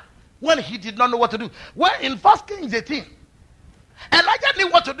Elijah when he did not know what to do. Well, in 1 Kings 18, Elijah knew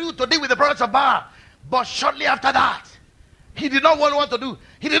what to do to deal with the prophets of Baal. But shortly after that, he did not know what to do.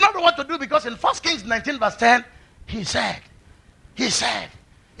 He did not know what to do because in 1 Kings 19 verse 10, he said,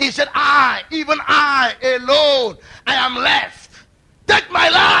 I, even I alone, I am left. Take my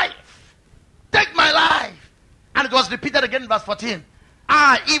life. Take my life. And it was repeated again in verse 14.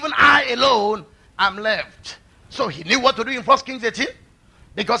 I, even I alone, am left. So he knew what to do in 1 Kings 18.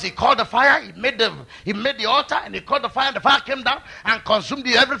 Because he called the fire, he made the altar, and he called the fire, and the fire came down and consumed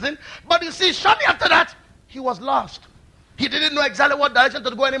everything. But you see, shortly after that, he was lost. He didn't know exactly what direction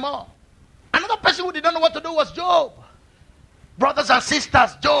to go anymore. Another person who did not know what to do was Job. Brothers and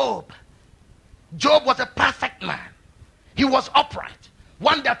sisters, Job. Job was a perfect man. He was upright.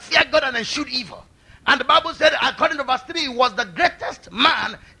 One that feared God and eschewed evil. And the Bible said, according to verse 3, he was the greatest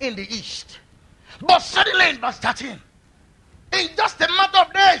man in the East. But suddenly in verse 13, in just a matter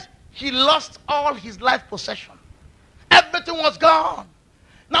of days, he lost all his life possession. Everything was gone.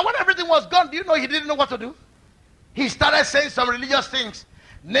 Now, when everything was gone, do you know he didn't know what to do? He started saying some religious things.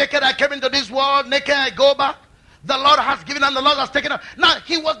 Naked I came into this world, naked I go back. The Lord has given and the Lord has taken up. Now,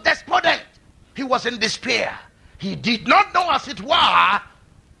 he was despondent. He was in despair. He did not know, as it were,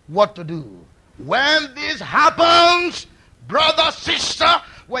 what to do. When this happens, brother, sister,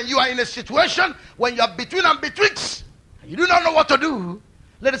 when you are in a situation, when you are between and betwixt, you do not know what to do,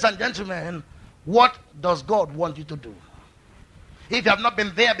 ladies and gentlemen, what does God want you to do? If you have not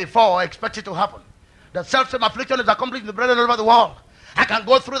been there before, expect it to happen. The self-same affliction is accomplished in the brethren all over the world. I can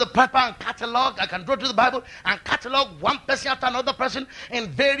go through the paper and catalog. I can go through the Bible and catalog one person after another person in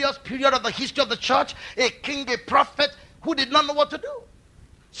various periods of the history of the church. A king, a prophet who did not know what to do.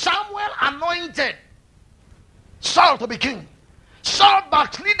 Samuel anointed Saul to be king. Saul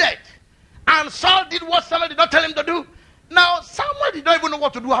backslided. And Saul did what Samuel did not tell him to do. Now, Samuel did not even know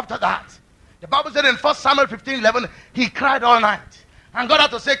what to do after that. The Bible said in 1 Samuel 15:11, he cried all night. And God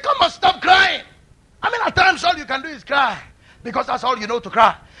had to say, come on, stop crying. I mean, at times all you can do is cry. Because that's all you know to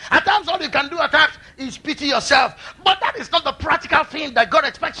cry. At times all you can do at times is pity yourself. But that is not the practical thing that God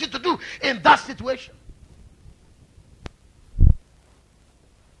expects you to do in that situation.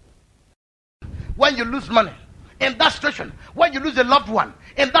 When you lose money, in that situation, when you lose a loved one,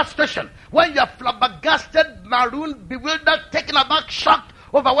 in that situation, when you are flabbergasted, marooned, bewildered, taken aback, shocked,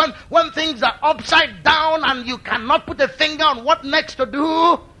 overwhelmed, when things are upside down and you cannot put a finger on what next to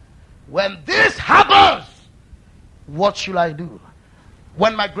do, when this happens, what should I do?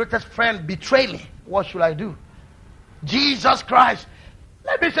 When my greatest friend betrayed me, what should I do? Jesus Christ.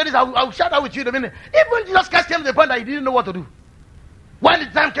 Let me say this, I'll share that with you in a minute. Even Jesus Christ came to the point that he didn't know what to do. When the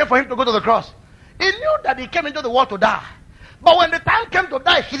time came for him to go to the cross, he knew that he came into the world to die. But when the time came to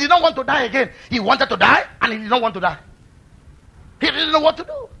die, he did not want to die again. He wanted to die, and he did not want to die. He didn't know what to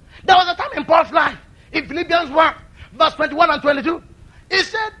do. There was a time in Paul's life, in Philippians 1, verse 21 and 22, he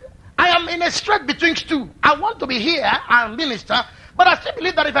said, I am in a strait betwixt two. I want to be here and minister, but I still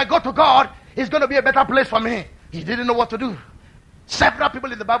believe that if I go to God, it's going to be a better place for me. He didn't know what to do. Several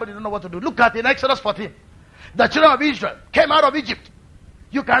people in the Bible didn't know what to do. Look at in Exodus 14. The children of Israel came out of Egypt.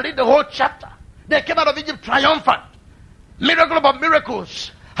 You can read the whole chapter. They came out of Egypt triumphant. Miracle about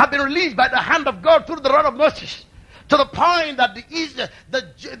miracles have been released by the hand of God through the rod of Moses, to the point that the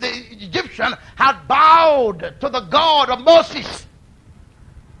Egyptian had bowed to the God of Moses.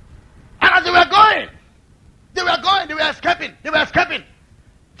 And as they were escaping. They were escaping.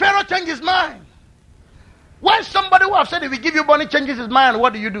 Pharaoh changed his mind. When somebody who have said if we give you money changes his mind,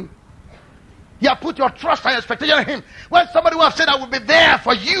 what do? You have put your trust and expectation in him. When somebody who have said I will be there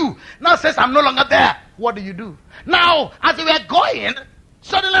for you now says I'm no longer there, what do? Now, as they were going,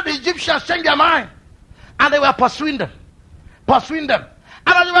 suddenly the Egyptians changed their mind. And they were pursuing them. And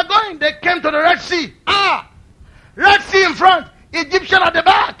as they were going, they came to the Red Sea. Red Sea in front, Egyptian at the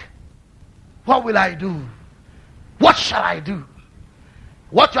back. What will I do? What shall I do?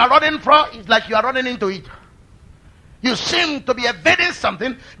 What you are running for is like you are running into it. You seem to be evading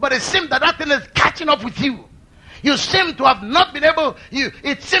something, but it seems that thing is catching up with you. You seem to have not been able,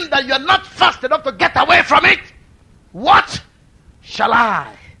 it seems that you are not fast enough to get away from it. What shall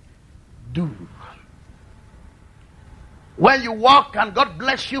I do? When you walk and God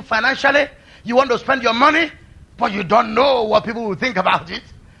bless you financially, you want to spend your money, but you don't know what people will think about it.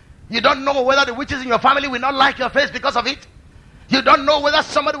 You don't know whether the witches in your family will not like your face because of it. You don't know whether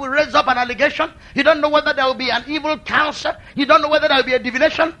somebody will raise up an allegation. You don't know whether there will be an evil counsel. You don't know whether there will be a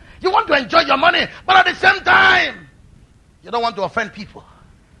divination. You want to enjoy your money, but at the same time, you don't want to offend people.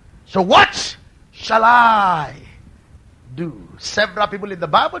 So what shall I do? Several people in the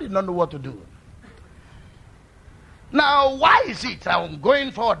Bible did not know what to do. Now, why is it? I'm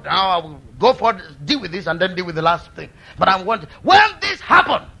going forward now. I will go forward, deal with this, and then deal with the last thing. But when this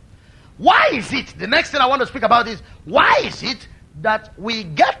happened, why is it? The next thing I want to speak about is, why is it that we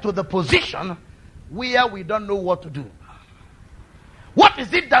get to the position where we don't know what to do? What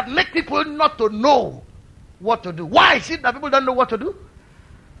is it that makes people not to know what to do? Why is it that people don't know what to do?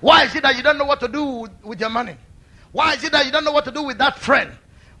 Why is it that you don't know what to do with your money? Why is it that you don't know what to do with that friend?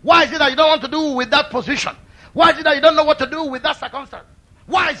 Why is it that you don't want to do with that position? Why is it that you don't know what to do with that circumstance?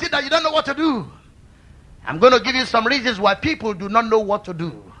 Why is it that you don't know what to do? I'm going to give you some reasons why people do not know what to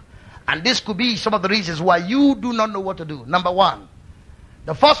do. And this could be some of the reasons why you do not know what to do. Number one,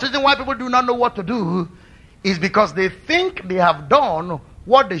 the first reason why people do not know what to do is because they think they have done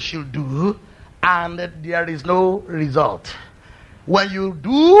what they should do and there is no result. When you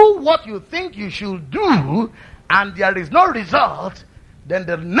do what you think you should do and there is no result, then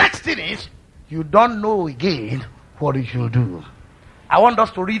the next thing is you don't know again what you should do. I want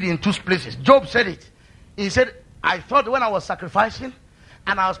us to read in two places. Job said it. He said, I thought when I was sacrificing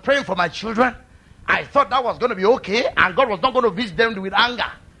and I was praying for my children, I thought that was going to be okay and God was not going to visit them with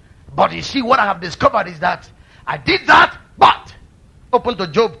anger. But you see, what I have discovered is that I did that, but open to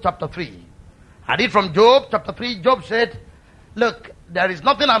Job chapter 3. I read from Job chapter 3. Job said, look, there is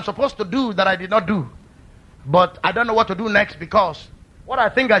nothing I'm supposed to do that I did not do. But I don't know what to do next because what I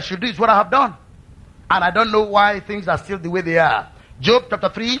think I should do is what I have done. And I don't know why things are still the way they are. Job chapter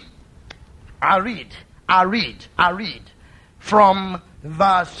 3, I read from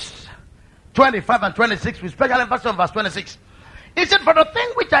verse 25 and 26, with special emphasis on verse 26. He said, for the thing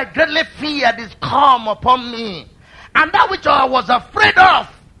which I greatly feared is come upon me, and that which I was afraid of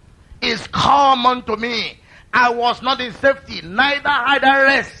is come unto me. I was not in safety, neither had I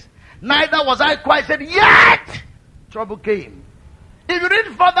rest, neither was I quiet, yet trouble came. If you read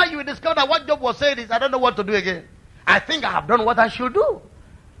further, you will discover that what Job was saying is, I don't know what to do again. I think I have done what I should do.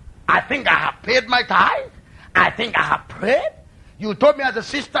 I think I have paid my tithe. I think I have prayed. You told me as a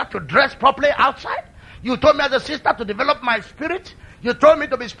sister to dress properly outside. You told me as a sister to develop my spirit. You told me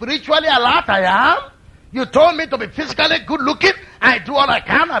to be spiritually alert. I am. You told me to be physically good looking. I do all I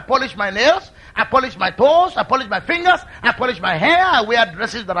can. I polish my nails. I polish my toes. I polish my fingers. I polish my hair. I wear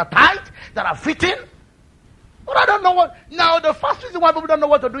dresses that are tight, that are fitting. But I don't know what. Now, the first reason why people don't know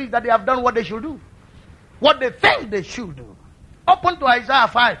what to do is that they have done what they should do. What they think they should do. Open to Isaiah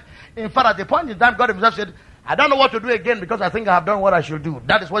 5. In fact, at the point in time, God himself said, I don't know what to do again because I think I have done what I should do.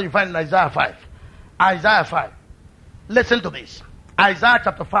 That is what you find in Isaiah 5. Isaiah 5. Listen to this. Isaiah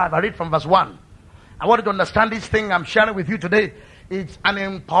chapter 5. I read from verse 1. I want you to understand this thing I'm sharing with you today. It's an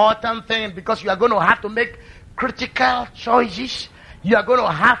important thing because you are going to have to make critical choices. You are going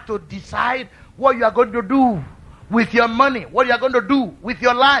to have to decide what you are going to do with your money, what you are going to do with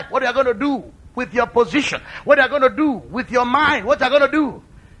your life, what you are going to do with your position, what you are going to do with your mind, what you are going to do.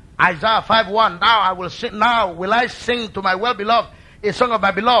 Isaiah 5:1. Now will I sing to my well-beloved a song of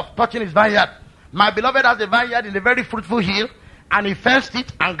my beloved touching his vineyard. My beloved has a vineyard in a very fruitful hill, and he fenced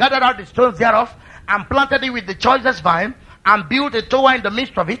it and gathered out the stones thereof and planted it with the choicest vine and built a tower in the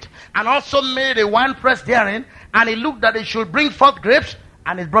midst of it and also made a winepress therein, and he looked that it should bring forth grapes,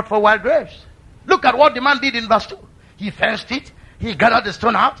 and it brought forth wild grapes. Look at what the man did in verse 2. He fenced it, he gathered the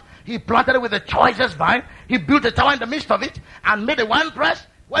stone out, he planted it with the choicest vine, he built a tower in the midst of it and made a winepress.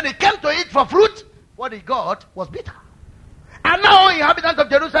 When he came to eat for fruit, what he got was bitter. And now, inhabitants of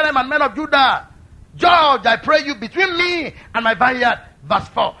Jerusalem and men of Judah, Judge, I pray you, between me and my vineyard. Verse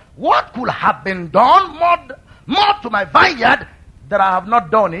 4. What could have been done more to my vineyard that I have not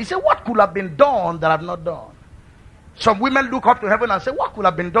done? He said, what could have been done that I have not done? Some women look up to heaven and say, what could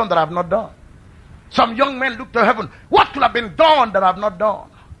have been done that I have not done? Some young men look to heaven, what could have been done that I have not done?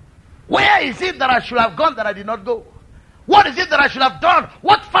 Where is it that I should have gone that I did not go? What is it that I should have done?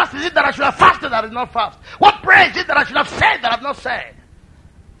 What fast is it that I should have fasted that I did not fast? What prayer is it that I should have said that I have not said?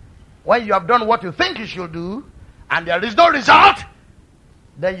 When you have done what you think you should do, and there is no result,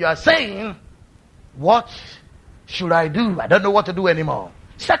 then you are saying, what should I do? I don't know what to do anymore.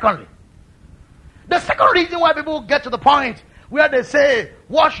 Secondly, the second reason why people get to the point where they say,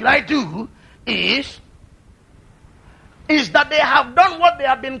 what should I do? Is that they have done what they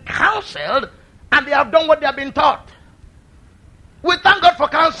have been counseled, and they have done what they have been taught. We thank God for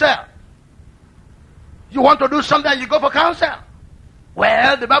counsel. You want to do something, you go for counsel.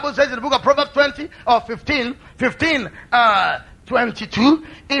 Well, the Bible says in the book of Proverbs 20 or 22,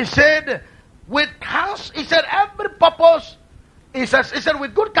 it said, with counsel, it said, every purpose, it said,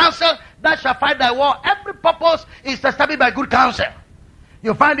 with good counsel, thou shalt fight thy war. Every purpose is established by good counsel.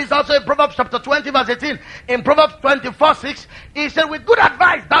 You find this also in Proverbs chapter 20, verse 18. In Proverbs 24, 6, it said, with good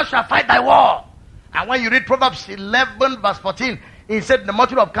advice, thou shalt fight thy war. And when you read Proverbs 11, verse 14, it said, the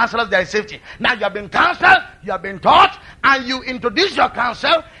multitude of counselors, there is safety. Now you have been counseled, you have been taught, and you introduce your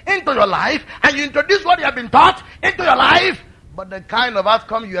counsel into your life, and you introduce what you have been taught into your life, but the kind of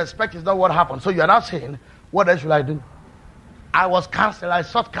outcome you expect is not what happened. So you are not saying, what else should I do? I was counseled, I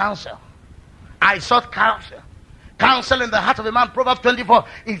sought counsel. I sought counsel. Counsel in the heart of a man, Proverbs 24,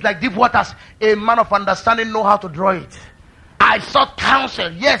 is like deep waters. A man of understanding know how to draw it. I sought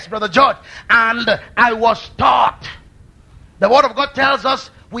counsel, yes, Brother George, and I was taught. The word of God tells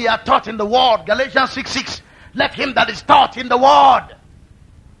us we are taught in the word. Galatians 6:6. Let him that is taught in the word.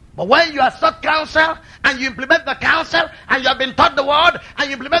 But when you are sought counsel and you implement the counsel and you have been taught the word and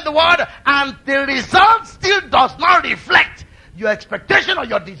you implement the word and the result still does not reflect your expectation or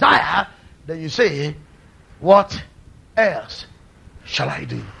your desire, then you say, what else shall I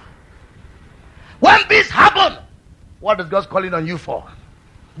do? When this happens, what is God calling on you for?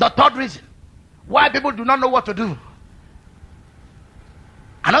 The third reason why people do not know what to do.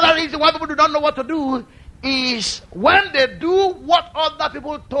 Another reason why people do not know what to do is when they do what other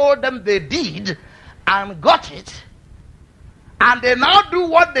people told them they did and got it, and they now do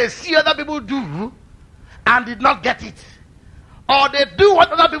what they see other people do and did not get it, or they do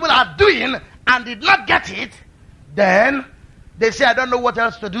what other people are doing and did not get it, then they say, I don't know what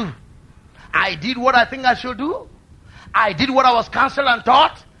else to do. I did what I think I should do. I did what I was counseled and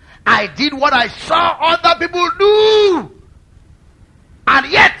taught. I did what I saw other people do. And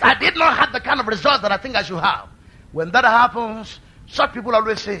yet, I did not have the kind of result that I think I should have. When that happens, such people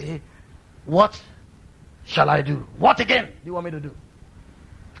always say, what shall I do? What again do you want me to do?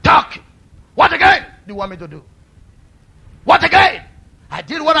 Talk. What again do you want me to do? What again? I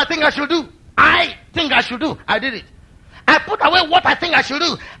did what I think I should do. I think I should do. I did it. I put away what I think I should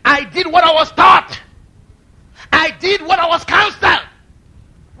do. I did what I was taught. I did what I was counseled.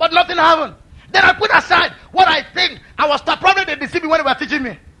 But nothing happened. Then I put aside what I think I was taught. Probably they deceived me when they were teaching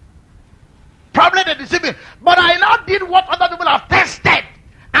me. Probably they deceived me. But I now did what other people have tested.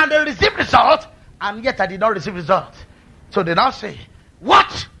 And they received results. And yet I did not receive results. So they now say,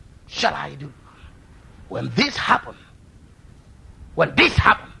 what shall I do? When this happens, when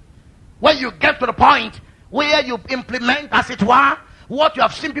you get to the point where you implement, as it were, what you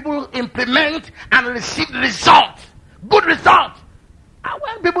have seen people implement and receive results, good results. And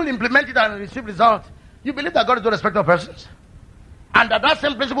when people implement it and receive results, you believe that God is no respecter of persons. And that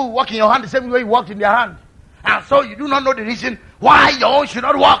same principle will work in your hand the same way it worked in their hand. And so you do not know the reason why your own should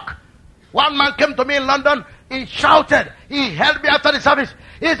not work. One man came to me in London, he shouted, he held me after the service.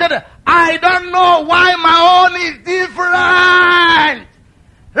 He said, I don't know why my own is different.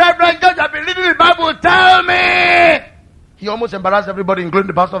 Reverend George, I've been reading the Bible, tell me. He almost embarrassed everybody, including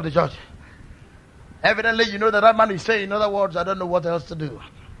the pastor of the church. Evidently, you know that man is saying, in other words, I don't know what else to do.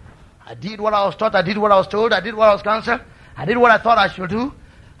 I did what I was taught, I did what I was told, I did what I was counseled, I did what I thought I should do.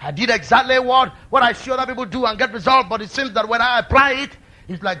 I did exactly what I see other people do and get results, but it seems that when I apply it,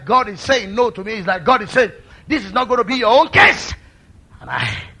 it's like God is saying no to me. It's like God is saying, this is not going to be your own case. And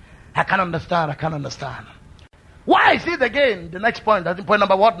I can't understand. Why is it again? The next point, I think point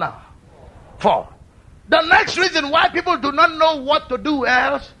number what now? 4. The next reason why people do not know what to do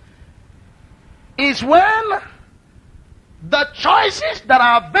else is when the choices that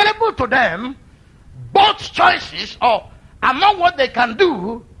are available to them, both choices, or among what they can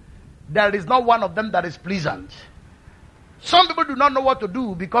do, there is not one of them that is pleasant. Some people do not know what to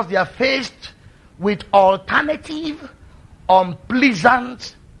do because they are faced with alternative,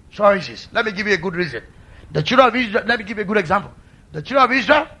 unpleasant choices. Let me give you a good reason. The children of Israel, let me give you a good example. The children of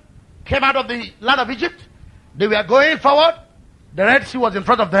Israel came out of the land of Egypt. They were going forward. The Red Sea was in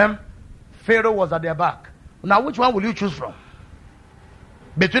front of them. Pharaoh was at their back. Now, which one will you choose from?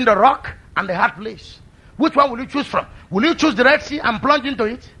 Between the rock and the hard place. Which one will you choose from? Will you choose the Red Sea and plunge into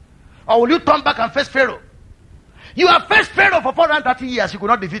it? Or will you turn back and face Pharaoh? You have faced Pharaoh for 430 years. You could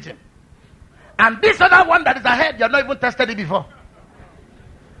not defeat him. And this other one that is ahead, you have not even tested it before.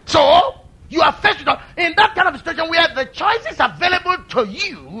 So, you are faced with, in that kind of situation where the choices available to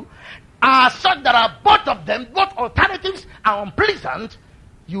you are such that are both of them, both alternatives are unpleasant,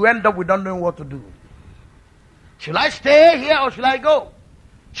 you end up with not knowing what to do. Should I stay here or should I go?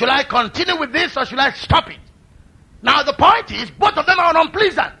 Should I continue with this or should I stop it? Now the point is, both of them are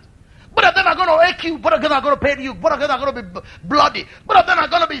unpleasant. Both of them are going to ache you. Both of them are going to pain you. Both of them are going to be bloody. Both of them are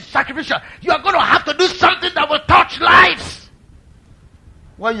going to be sacrificial. You are going to have to do something that will touch lives.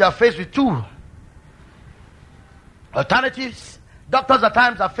 When you are faced with two alternatives, doctors at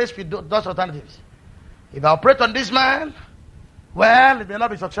times are faced with those alternatives. If I operate on this man, well, it may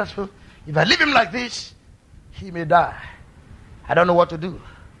not be successful. If I leave him like this, he may die. I don't know what to do.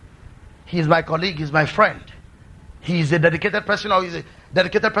 He is my colleague, he is my friend. He is a dedicated person, or he is a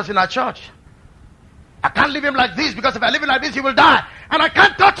dedicated person at church. I can't leave him like this, because if I leave him like this, he will die. And I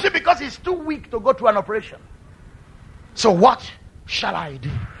can't touch him because he's too weak to go through an operation. So what shall I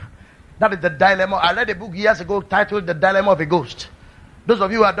do? That is the dilemma. I read a book years ago titled The Dilemma of a Ghost. Those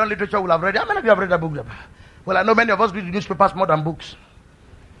of you who have done literature will have read it. How many of you have read that book? Well, I know many of us read newspapers more than books.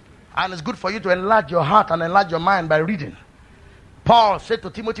 And it's good for you to enlarge your heart and enlarge your mind by reading. Paul said to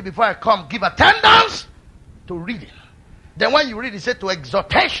Timothy, before I come, give attendance to reading. Then when you read, he said to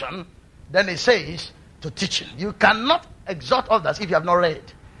exhortation. Then he says to teaching. You cannot exhort others if you have not read.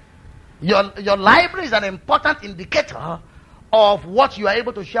 Your library is an important indicator of what you are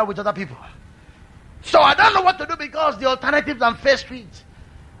able to share with other people. So I don't know what to do because the alternatives I'm faced with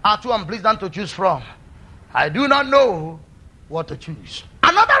are too unpleasant to choose from. I do not know what to choose.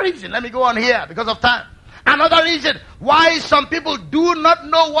 Another reason, let me go on here because of time. Another reason why some people do not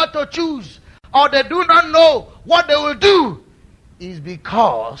know what to choose, or they do not know what they will do, is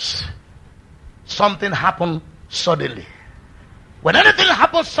because something happened suddenly. When anything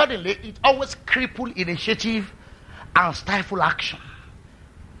happens suddenly, it always cripples initiative and stifle action.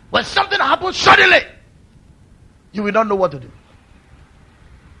 When something happens suddenly, you will not know what to do.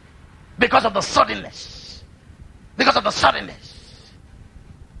 Because of the suddenness. Because of the suddenness.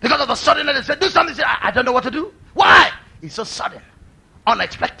 Because of the suddenness, they say, do something. Say, I don't know what to do. Why? It's so sudden,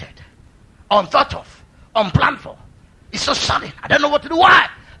 unexpected, unthought of, unplanned for. It's so sudden. I don't know what to do. Why?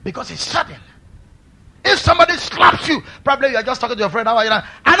 Because it's sudden. If somebody slaps you, probably you are just talking to your friend, how are you now?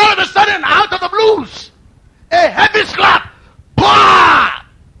 And all of a sudden, out of the blues, a heavy slap. Bah!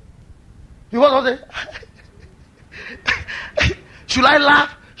 You want to say? Should I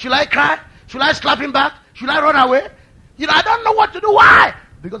laugh? Should I cry? Should I slap him back? Should I run away? I don't know what to do. Why?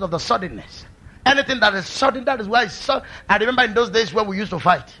 Because of the suddenness. Anything that is sudden, that is why it's sudden. I remember in those days when we used to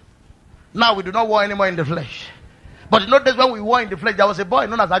fight. Now we do not war anymore in the flesh. But in those days when we war in the flesh, there was a boy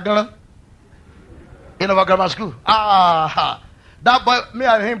known as Agala in our grammar school. That boy, me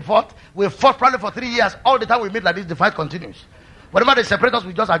and him fought. We fought probably for 3 years. All the time we meet like this, the fight continues. Whenever they separate us,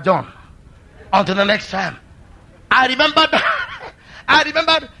 we just adjourn until the next time. I remember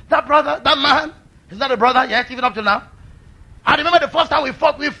that brother, that man. He's not a brother yet, even up to now. I remember the first time we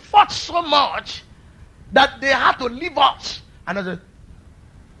fought so much that they had to leave us. And I said,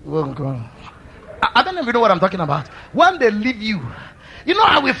 oh God. I don't even know what I'm talking about. When they leave you, you know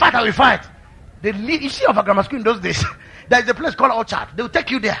how we fight. They leave. You see, of a grammar school in those days, there is a place called Orchard. They will take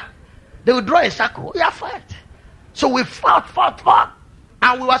you there. They will draw a circle. We are fight. So we fought.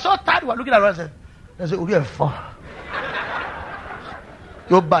 And we were so tired, we were looking at us and said, we are fought.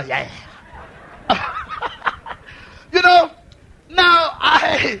 Now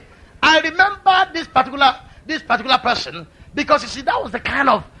I remember this particular person, because you see, that was the kind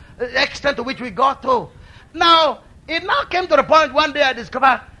of extent to which we got to. Now it now came to the point one day I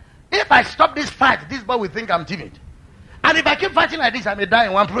discovered, if I stop this fight, this boy will think I'm timid, and if I keep fighting like this, I may die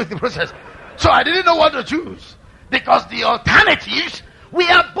in one process. So I didn't know what to choose, because the alternatives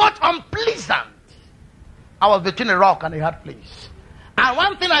were both unpleasant. I was between a rock and a hard place. And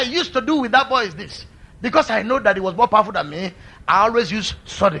one thing I used to do with that boy is this. Because I know that he was more powerful than me, I always use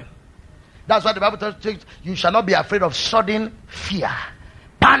sudden. That's why the Bible tells you, you shall not be afraid of sudden fear.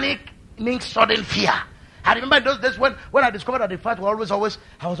 Panic means sudden fear. I remember in those days when I discovered that the fight was I was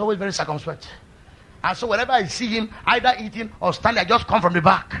always very circumspect. And so whenever I see him either eating or standing, I just come from the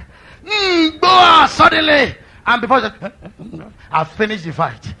back. Suddenly, and before I finished the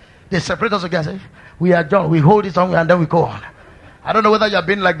fight, they separate us again. Say, we are done. We hold it on and then we go on. I don't know whether you have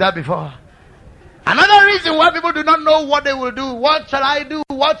been like that before. Another reason why people do not know what they will do. What shall I do?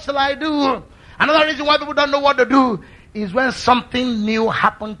 What shall I do? Another reason why people don't know what to do is when something new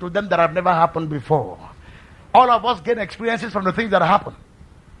happened to them that have never happened before. All of us get experiences from the things that happen.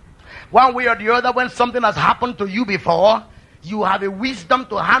 One way or the other, when something has happened to you before, you have a wisdom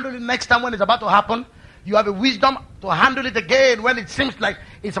to handle it next time when it's about to happen. You have a wisdom to handle it again when it seems like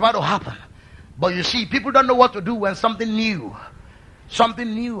it's about to happen. But you see, people don't know what to do when something new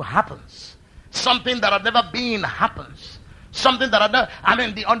happens. Something that had never been happens. Something that had never,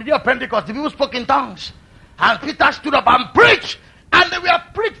 on the day of Pentecost, the people spoke in tongues. And Peter stood up and preached. And they were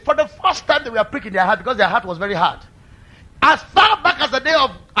preached for the first time. They were pricking their heart because their heart was very hard. As far back as the day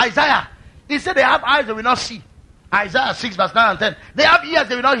of Isaiah, he said they have eyes they will not see. Isaiah 6 verse 9 and 10. They have ears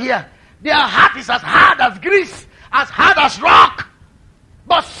they will not hear. Their heart is as hard as grease, as hard as rock.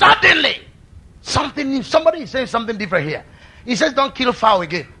 But suddenly, something new. Somebody is saying something different here. He says, don't kill fowl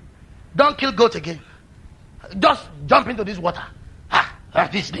again. Don't kill goat again. Just jump into this water.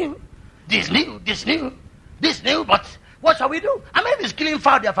 This new, but what shall we do? If it's killing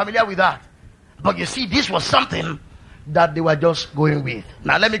fowl, they are familiar with that. But you see, this was something that they were just going with.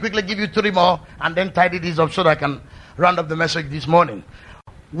 Now, let me quickly give you 3 more and then tidy this up so that I can round up the message this morning.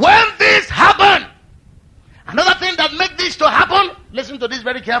 When this happened, another thing that makes this to happen, listen to this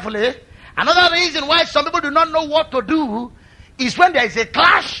very carefully. Another reason why some people do not know what to do is when there is a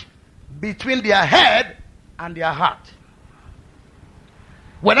clash between their head and their heart.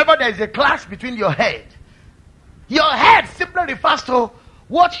 Whenever there is a clash between your head simply refers to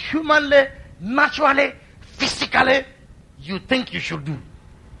what humanly, naturally, physically you think you should do.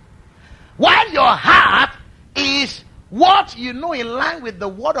 While your heart is what you know in line with the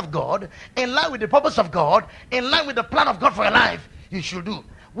word of God, in line with the purpose of God, in line with the plan of God for your life, you should do.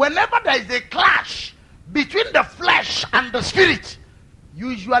 Whenever there is a clash between the flesh and the spirit,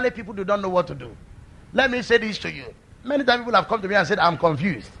 usually people do not know what to do. Let me say this to you. Many times people have come to me and said, I'm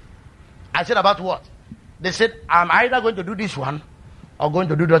confused. I said, about what? They said, I'm either going to do this one or going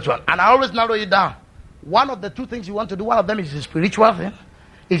to do that one. And I always narrow it down. One of the 2 things you want to do, one of them is a spiritual thing.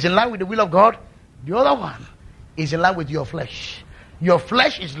 It's in line with the will of God. The other one is in line with your flesh. Your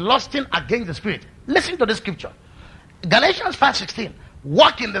flesh is lusting against the spirit. Listen to this scripture. Galatians 5:16.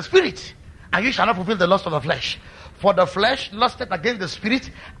 Walk in the spirit, and you shall not fulfill the lust of the flesh. For the flesh lusteth against the spirit,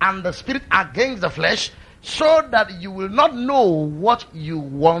 and the spirit against the flesh, so that you will not know what you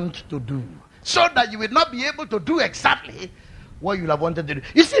want to do. So that you will not be able to do exactly what you have wanted to do.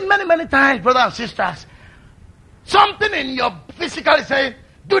 You see, many, many times, brothers and sisters, something in your physical is saying,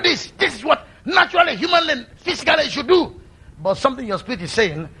 do this. This is what naturally, humanly, physically you should do. But something in your spirit is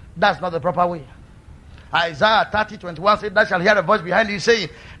saying, that's not the proper way. Isaiah 30:21 said, thou shalt hear a voice behind you saying,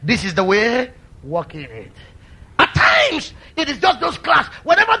 this is the way, walk in it. At times, it is just those clash.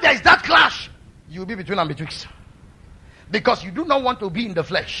 Whenever there is that clash, you will be between and betwixt. Because you do not want to be in the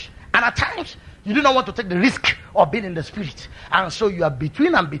flesh. And at times, you do not want to take the risk of being in the spirit. And so you are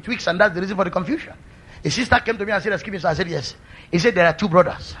between and betwixt, and that's the reason for the confusion. A sister came to me and said, excuse me, so I said, yes. He said, there are 2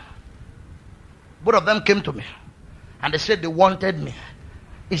 brothers. Both of them came to me. And they said they wanted me.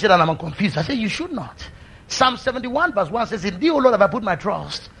 He said, and I'm confused. I said, you should not. Psalm 71 verse 1 says, in thee, O Lord, have I put my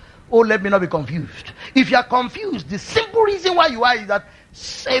trust. Oh, let me not be confused. If you are confused, the simple reason why you are is that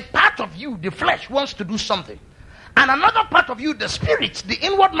a part of you, the flesh, wants to do something. And another part of you, the spirit, the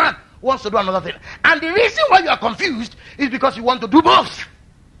inward man, wants to do another thing. And the reason why you are confused is because you want to do both.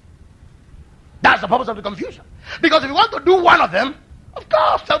 That's the purpose of the confusion. Because if you want to do one of them, of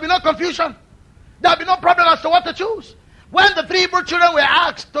course, there will be no confusion. There will be no problem as to what to choose. When the 3 Hebrew children were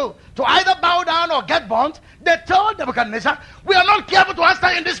asked to either bow down or get burnt, they told Nebuchadnezzar, we are not careful to answer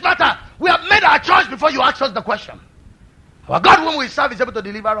in this matter. We have made our choice before you ask us the question. Our God, whom we serve, is able to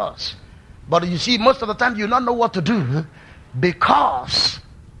deliver us. But you see, most of the time you don't know what to do because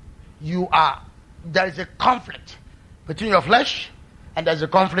there is a conflict between your flesh and there is a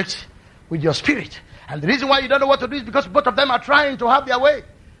conflict with your spirit. And the reason why you don't know what to do is because both of them are trying to have their way.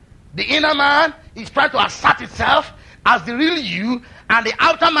 The inner man is trying to assert itself as the real you, and the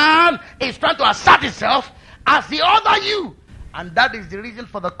outer man is trying to assert itself as the other you. And that is the reason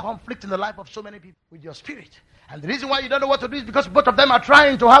for the conflict in the life of so many people with your spirit. And the reason why you don't know what to do is because both of them are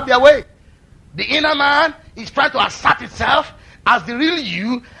trying to have their way. The inner man is trying to assert itself as the real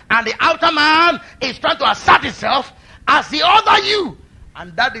you, and the outer man is trying to assert itself as the other you.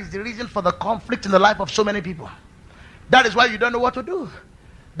 And that is the reason for the conflict in the life of so many people. That is why you don't know what to do.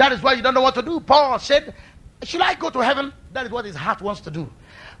 That is why you don't know what to do. Paul said, Should I go to heaven? That is what his heart wants to do.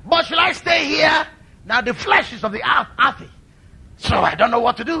 But should I stay here? Now the flesh is of the earthy. So I don't know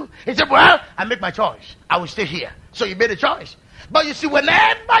what to do. He said, well, I make my choice. I will stay here. So you made a choice. But you see,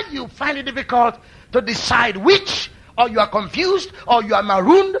 whenever you find it difficult to decide which, or you are confused, or you are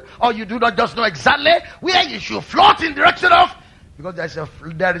marooned, or you do not just know exactly where you should float in direction of, because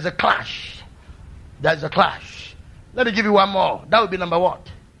there is a clash. There is a clash. Let me give you one more. That would be number what?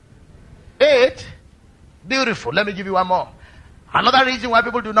 8. Beautiful. Let me give you one more. Another reason why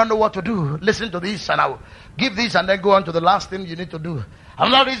people do not know what to do. Listen to this, and I will give this and then go on to the last thing you need to do.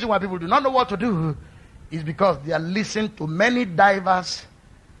 Another reason why people do not know what to do is because they are listening to many diverse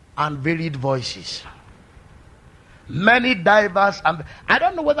and varied voices. Many diverse and... I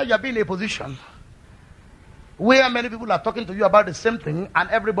don't know whether you are being in a position where many people are talking to you about the same thing and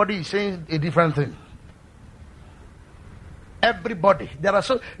everybody is saying a different thing. Everybody. There are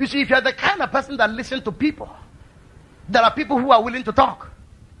so... You see, if you are the kind of person that listens to people, there are people who are willing to talk.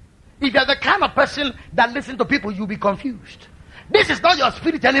 If you are the kind of person that listens to people, you'll be confused. This is not your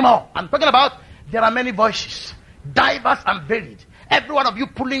spirit anymore. I'm talking about there are many voices, diverse and varied. Every one of you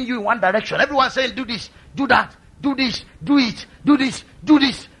pulling you in one direction. Everyone saying, do this, do that, do this, do it, do this, do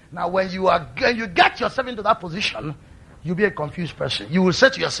this. Now, when you get yourself into that position, you'll be a confused person. You will say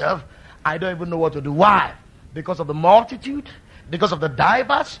to yourself, I don't even know what to do. Why? Because of the multitude, because of the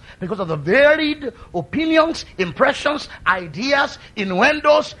diverse, because of the varied opinions, impressions, ideas,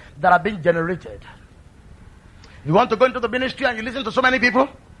 innuendos that are being generated. You want to go into the ministry and you listen to so many people?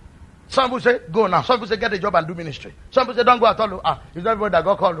 Some people say, go now. Some people say, get a job and do ministry. Some people say, don't go at all. It's not everybody that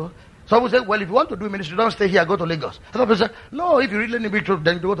God called. Some people say, well, if you want to do ministry, don't stay here, go to Lagos. Some people say, no, if you really need to be true,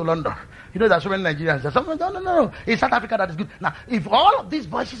 then you go to London. You know, there are so many Nigerians. Some people say, no. In South Africa, that is good. Now, if all of these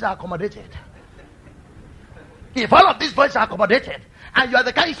voices are accommodated, and you are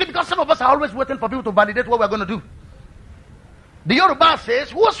the kind, you see, because some of us are always waiting for people to validate what we're going to do. The Yoruba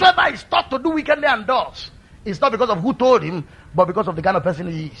says, whosoever is taught to do wickedly and does, it's not because of who told him, but because of the kind of person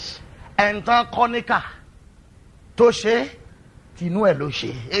he is. Konika, Toshe,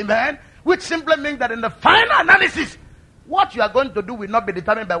 Tinueloshe. Amen? Which simply means that in the final analysis, what you are going to do will not be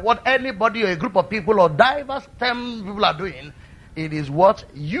determined by what anybody or a group of people or diverse people are doing. It is what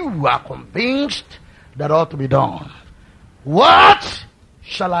you are convinced that ought to be done. What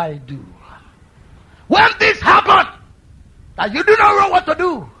shall I do? When this happens, that you do not know what to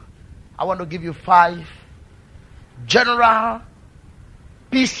do, I want to give you 5 general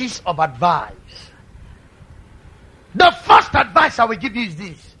pieces of advice. The first advice I will give you is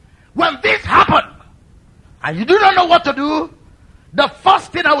this. When this happens, and you do not know what to do, the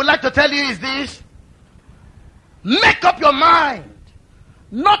first thing I would like to tell you is this. Make up your mind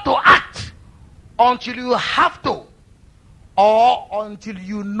not to act until you have to, or until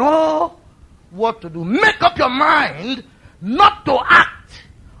you know what to do. Make up your mind not to act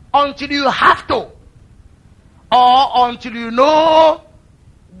until you have to, or until you know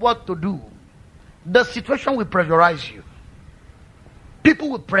what to do. The situation will pressurize you. People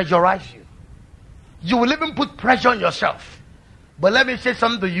will pressurize you. You will even put pressure on yourself. But let me say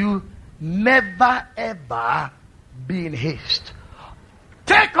something to you. Never ever be in haste.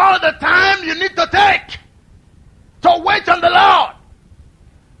 Take all the time you need to take to wait on the Lord.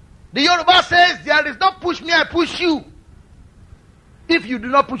 The Yoruba says, there is no push me, I push you. If you do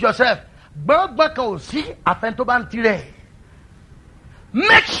not push yourself,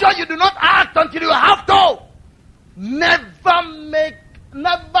 make sure you do not act until you have to.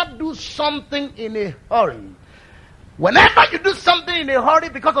 Never do something in a hurry. Whenever you do something in a hurry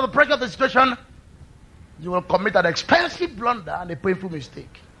because of the pressure of the situation, you will commit an expensive blunder and a painful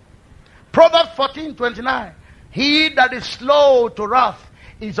mistake. Proverbs 14:29. He that is slow to wrath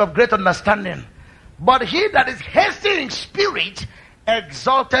is of great understanding, but he that is hasty in spirit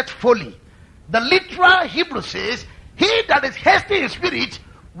exalteth folly. The literal Hebrew says, he that is hasty in spirit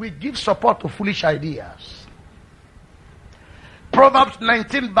will give support to foolish ideas. Proverbs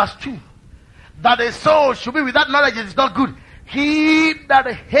 19:2. That a soul should be without knowledge is not good. He that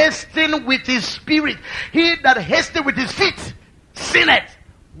hastens with his spirit, he that hastens with his feet, sinneth.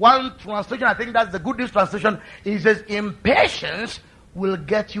 One translation, I think that's the Good News translation, it says, impatience will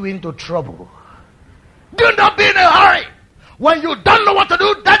get you into trouble. Do not be in a hurry. When you don't know what to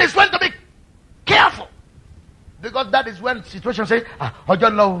do, that is when to be careful. Because that is when situations say, I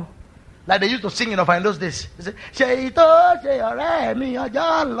don't know. Like they used to sing in those days. They say,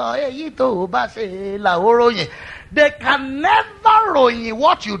 they can never ruin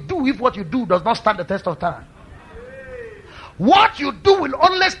what you do if what you do does not stand the test of time. What you do will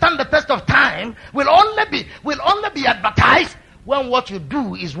only stand the test of time, will only be advertised when what you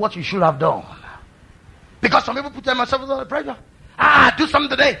do is what you should have done. Because some people put themselves under pressure. Do something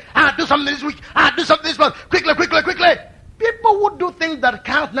today. Do something this week. Do something this month. Quickly. People who do things that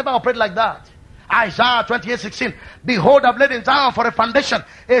can't never operate like that. Isaiah 28:16. Behold, I've laid in Zion for a foundation,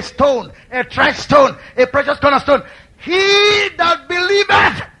 a stone, a tried stone, a precious cornerstone. He that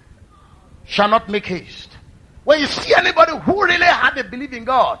believeth shall not make haste. When you see anybody who really had a belief in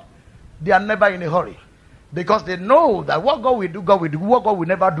God, they are never in a hurry. Because they know that what God will do, God will do. What God will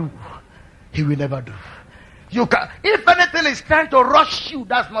never do, He will never do. You can, if anything is trying to rush you,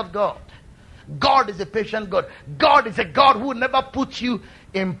 that's not God. God is a patient God. God is a God who never puts you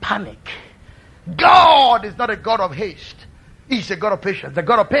in panic. God is not a God of haste. He's a God of patience. The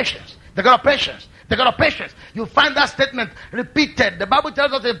God of patience. The God of patience. The God of patience. You find that statement repeated. The Bible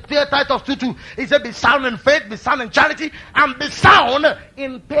tells us in Titus 2:2. It said, be sound in faith, be sound in charity, and be sound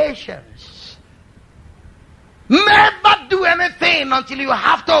in patience. Never do anything until you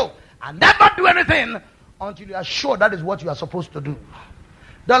have to. And never do anything until you are sure that is what you are supposed to do.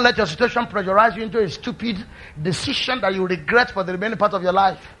 Don't let your situation pressurize you into a stupid decision that you regret for the remaining part of your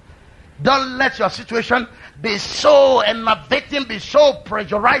life. Don't let your situation be so enervating, be so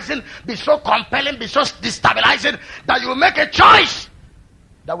pressurizing, be so compelling, be so destabilizing that you make a choice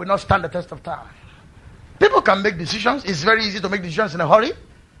that will not stand the test of time. People can make decisions. It's very easy to make decisions in a hurry.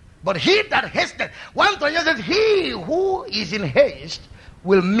 But he that hasteth, 1:28 says, he who is in haste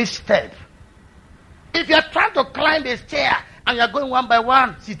will misstep. If you are trying to climb a stair and you are going one by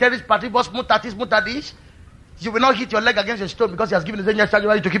one, you will not hit your leg against a stone because he has given the angel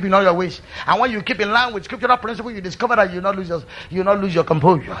charge to keep in all your ways. And when you keep in line with scriptural principle, you discover that you will not lose your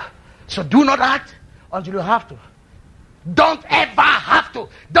composure. So do not act until you have to. Don't ever have to.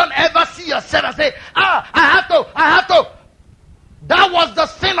 Don't ever see yourself and say, I have to. That was the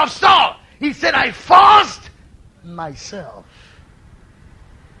sin of Saul. He said, I forced myself.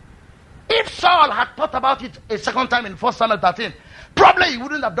 If Saul had thought about it a second time in 1 Samuel 13, probably he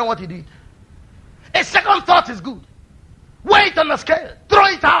wouldn't have done what he did. A second thought is good. Wait on the scale. Throw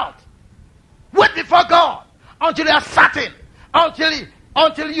it out. Wait before God until you are certain.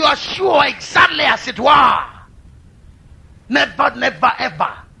 Until you are sure exactly as it were. Never,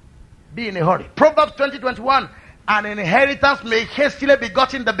 ever be in a hurry. Proverbs 20:21. An inheritance may hastily be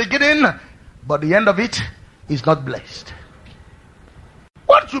got in the beginning, but the end of it is not blessed.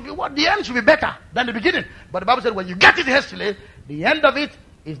 The end should be better than the beginning. But the Bible said when you get it hastily, the end of it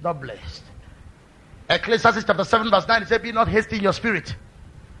is not blessed. Ecclesiastes chapter 7 verse 9, it said, be not hasty in your spirit.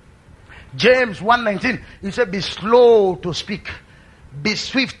 James 1:19, it said, be slow to speak, be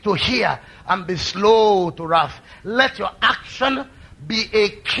swift to hear, and be slow to wrath. Let your action be a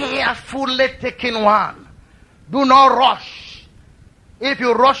carefully taken one. Do not rush. If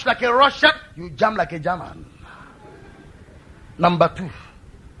you rush like a Russian, you jam like a German. Number 2.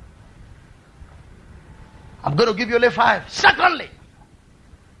 I'm going to give you only 5. Secondly,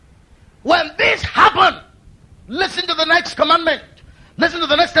 when this happened, listen to the next commandment. Listen to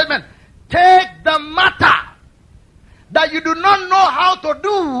the next statement. Take the matter that you do not know how to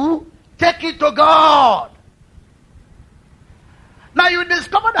do, take it to God. Now you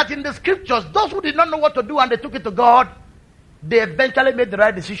discover that in the scriptures, those who did not know what to do and they took it to God, they eventually made the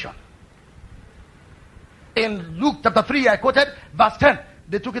right decision. In Luke chapter 3, I quoted verse 10,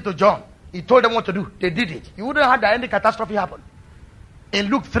 they took it to John. He told them what to do. They did it. You wouldn't have had any catastrophe happen. In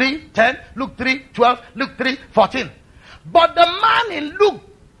Luke 3:10, Luke 3:12, Luke 3:14. But the man in Luke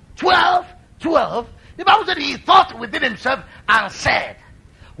 12:12, the Bible said he thought within himself and said,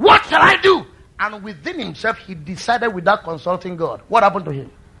 what shall I do? And within himself he decided without consulting God. What happened to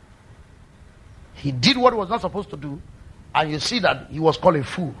him? He did what he was not supposed to do, and you see that he was called a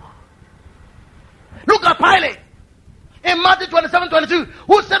fool. Look at Pilate in Matthew 27:22,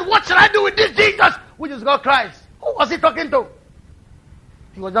 who said, what shall I do with this Jesus, which is God Christ? Who was he talking to?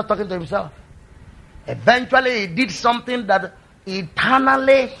 He was just talking to himself. Eventually he did something that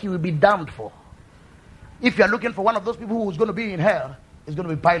eternally he will be damned for. If you are looking for one of those people who is going to be in hell, it's going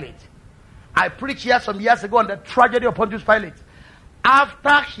to be Pilate. I preached here some years ago on the tragedy of Pontius Pilate.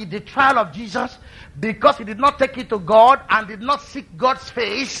 After he did the trial of Jesus, because he did not take it to God and did not seek God's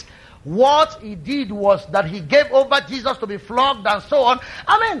face, what he did was that he gave over Jesus to be flogged and so on.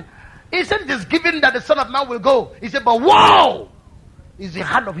 He said it is given that the Son of Man will go. He said, but woe is the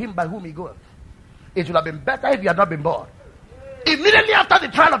hand of him by whom he goeth. It would have been better if he had not been born. Immediately after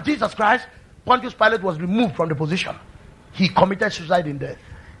the trial of Jesus Christ, Pontius Pilate was removed from the position. He committed suicide in death.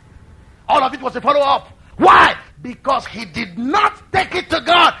 All of it was a follow-up. Why? Because he did not take it to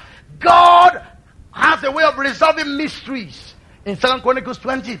God. God has a way of resolving mysteries. In 2 Chronicles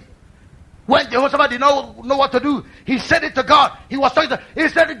 20, When Jehoshaphat did not know what to do, he said it to God. He was talking to, he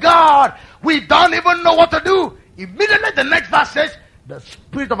said, God, we don't even know what to do. Immediately the next verse says, the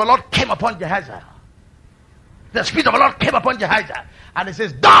Spirit of the Lord came upon Gehazi. The Spirit of the Lord came upon Gehazi. And he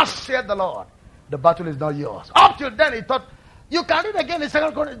says, thus saith the Lord, the battle is not yours. Up till then he thought, you can read again in 2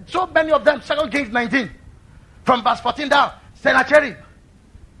 Chronicles, so many of them, 2 Kings 19. From verse 14 down, Sennacherib,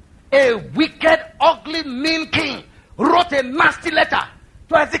 a wicked, ugly, mean king, wrote a nasty letter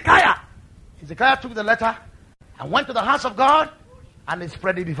to Hezekiah. Hezekiah took the letter and went to the house of God and he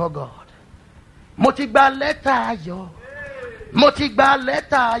spread it before God. Motigba letter yo. Motigba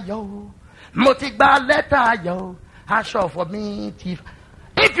letter yo. Motigba letter yo. Hasho for me.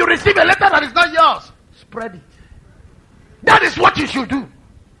 If you receive a letter that is not yours, spread it. That is what you should do.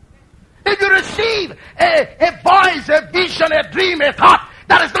 If you receive a voice, a vision, a dream, a thought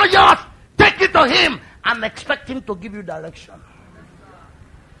that is not yours, take it to him and expect him to give you direction.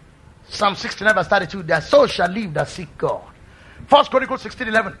 Psalm 69 verse 32, their soul shall live that seek God. 1 Chronicles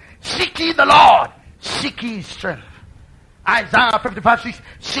 16:11, seek ye the Lord, seek ye his strength. Isaiah 55:6,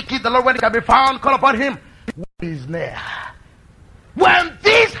 seek ye the Lord when he can be found, call upon him when he is near. When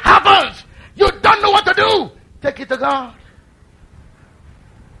this happens, you don't know what to do, take it to God.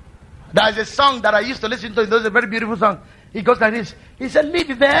 There is a song that I used to listen to. It was a very beautiful song. It goes like this. He said, leave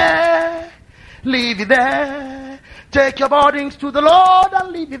it there. Leave it there. Take your burdens to the Lord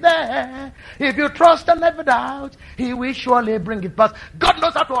and leave it there. If you trust and never doubt, he will surely bring it past. God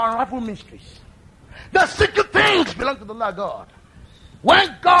knows how to unravel mysteries. The secret things belong to the Lord God.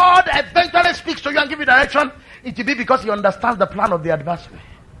 When God eventually speaks to you and gives you direction, it will be because he understands the plan of the adversary.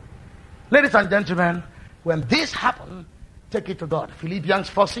 Ladies and gentlemen, when this happens, take it to God. Philippians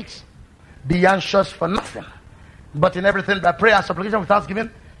 4:6. Be anxious for nothing, but in everything by prayer and supplication with thanksgiving,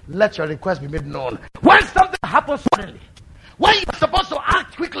 let your request be made known. When something happens suddenly, when you're supposed to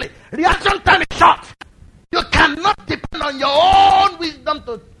act quickly, reaction time is short. You cannot depend on your own wisdom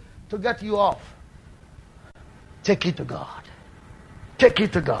to get you off. Take it to God. Take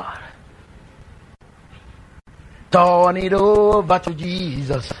it to God. Turn it over to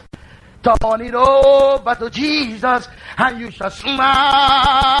Jesus. Turn it over to Jesus, and you shall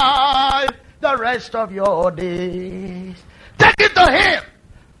smile the rest of your days. Take it to him.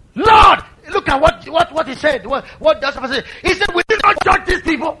 Lord, look at what he said. What Joshua said. He said, we did not judge these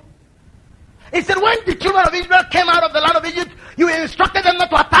people. He said, when the children of Israel came out of the land of Egypt, you instructed them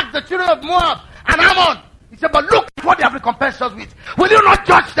not to attack the children of Moab and Ammon. He said, but look at what they have recompensed us with. Will you not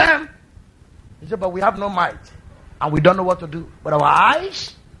judge them? He said, but we have no might, and we don't know what to do. But our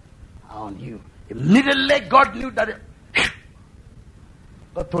eyes on you. Immediately God knew that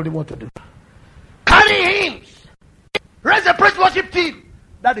God told him what to do. Carry hymns. Raise a praise worship team.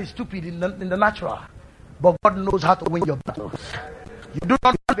 That is stupid in the natural. But God knows how to win your battles. You do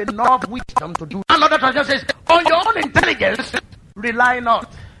not have enough wisdom to do. Another translation says, on your own intelligence, rely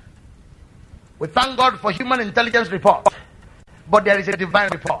not. We thank God for human intelligence report. But there is a divine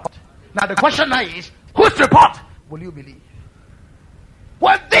report. Now the question now is, whose report will you believe?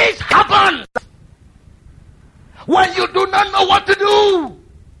 When this happens, when you do not know what to do,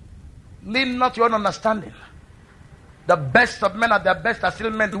 lean not your own understanding. The best of men are their best are still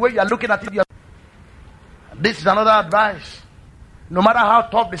men. The way you are looking at it, this is another advice. No matter how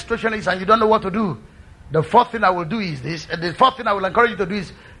tough the situation is and you don't know what to do, the fourth thing I will do is this, and the fourth thing I will encourage you to do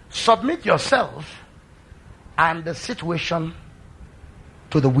is submit yourself and the situation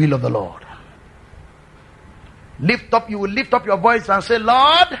to the will of the Lord. You will lift up your voice and say,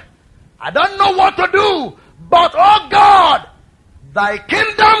 Lord, I don't know what to do, but oh God, thy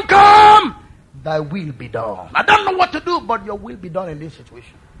kingdom come, thy will be done. I don't know what to do, but your will be done in this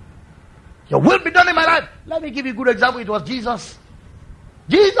situation. Your will be done in my life. Let me give you a good example. It was Jesus.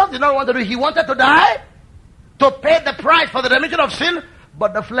 Jesus did not want to do it. He wanted to die to pay the price for the remission of sin,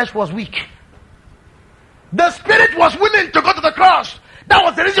 but the flesh was weak. The spirit was willing to go to the cross. That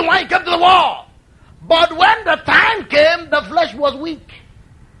was the reason why he came to the wall. But when the time came, the flesh was weak.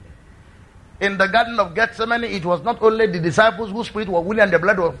 In the Garden of Gethsemane, it was not only the disciples whose spirit were willing and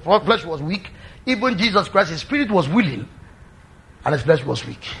the flesh was weak. Even Jesus Christ, his spirit was willing and his flesh was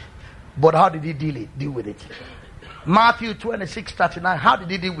weak. But how did he deal with it? Matthew 26:39, how did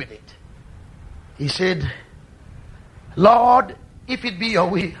he deal with it? He said, Lord, if it be your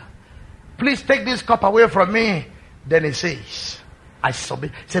will, please take this cup away from me. Then he says, I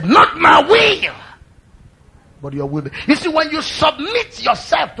submit. He said, not my will, but your will. You see, when you submit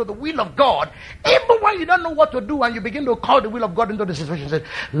yourself to the will of God, even when you don't know what to do and you begin to call the will of God into the situation, say,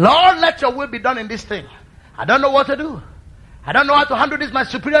 Lord, let your will be done in this thing. I don't know what to do. I don't know how to handle this, my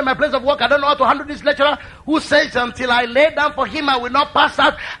superior in my place of work. I don't know how to handle this lecturer who says until I lay down for him I will not pass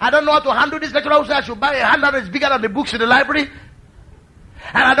out. I don't know how to handle this lecturer who says I should buy a handout that is bigger than the books in the library.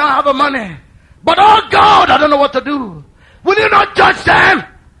 And I don't have the money. But oh God, I don't know what to do. Will you not judge them?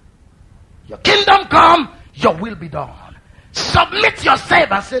 Your kingdom come, your will be done. Submit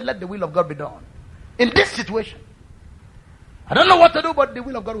yourself and say, let the will of God be done. In this situation, I don't know what to do, but the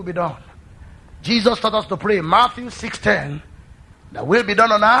will of God will be done. Jesus taught us to pray, Matthew 6:10, that will be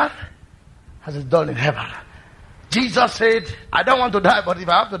done on earth as it's done in heaven. Jesus said, I don't want to die, but if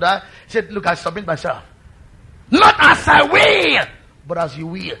I have to die, he said, look, I submit myself. Not as I will, but as you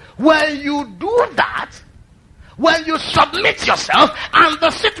will. When you do that, when you submit yourself and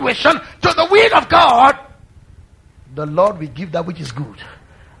the situation to the will of God, the Lord will give that which is good,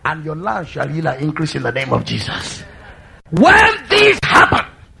 and your land shall yield an increase in the name of Jesus. When these happen,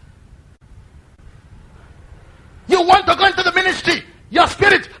 you want to go into the ministry, your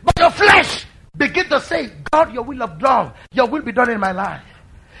spirit, but your flesh begin to say, God, your will be done. Your will be done in my life.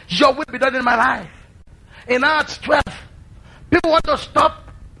 Your will be done in my life. In Acts 12, people want to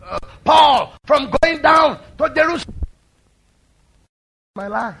stop Paul from going down to Jerusalem. My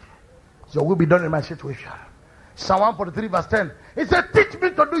life. Your will be done in my situation. Psalm 143 verse 10. He said, teach me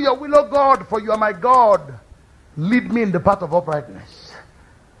to do your will, O God, for you are my God. Lead me in the path of uprightness.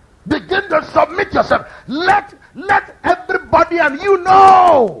 Begin to submit yourself. Let everybody and you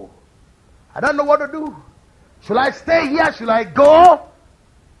know. I don't know what to do. Should I stay here? Should I go?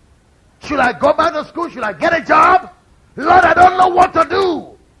 Should I go back to school? Should I get a job? Lord, I don't know what to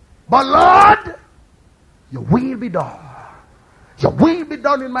do. But Lord, your will be done. Your will be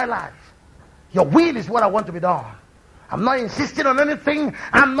done in my life. Your will is what I want to be done. I'm not insisting on anything.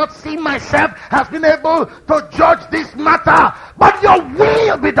 I'm not seeing myself as being able to judge this matter. But your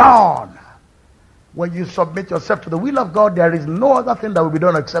will be done. When you submit yourself to the will of God, there is no other thing that will be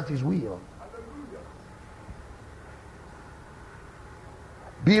done except his will.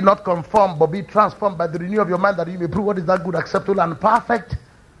 Be not conformed, but be transformed by the renewal of your mind, that you may prove what is that good, acceptable, and perfect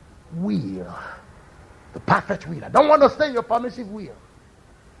will. The perfect will. I don't want to stay in your permissive will.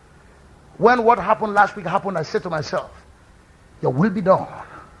 When what happened last week happened, I said to myself, your will be done.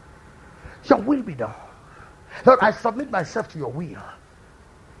 Your will be done. Lord, I submit myself to your will.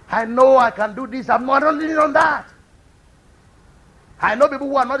 I know I can do this. I'm not only on that. I know people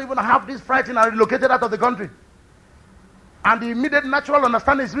who are not even half this frightened are relocated out of the country. And the immediate natural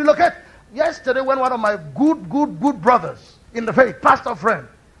understanding is relocate. Yesterday, when one of my good brothers in the faith, pastor friend,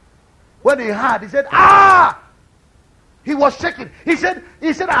 when he heard, he said, he was shaking. He said,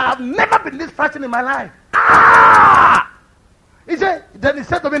 I have never been this frightened in my life. He said, then he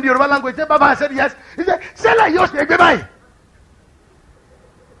said to me in the Yoruba language, he said, Baba, I said, yes. He said, Sela Yos Egbebai.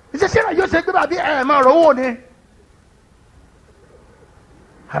 He said, Sela Yos Egbebai.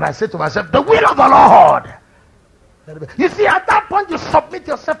 And I said to myself, the will of the Lord. You see, at that point, you submit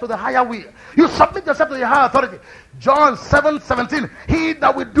yourself to the higher will. You submit yourself to the higher authority. John 7:17. He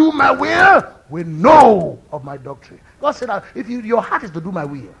that will do my will know of my doctrine. God said that if your heart is to do my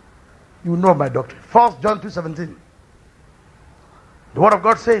will, you know my doctrine. 1 John 2:17. The word of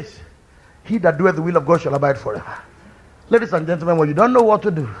God says, he that doeth the will of God shall abide forever. Ladies and gentlemen, when you don't know what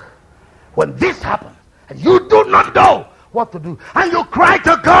to do, when this happens, and you do not know what to do, and you cry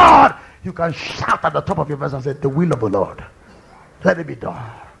to God, you can shout at the top of your voice and say, the will of the Lord, let it be done.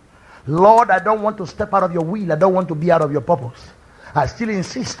 Lord, I don't want to step out of your will. I don't want to be out of your purpose. I still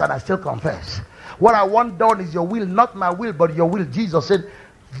insist and I still confess. What I want done is your will, not my will, but your will. Jesus said,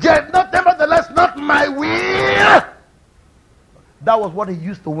 nevertheless, not my will. That was what he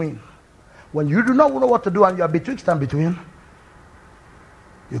used to win. When you do not know what to do and you are betwixt and between,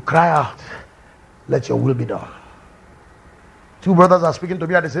 you cry out, let your will be done. Two brothers are speaking to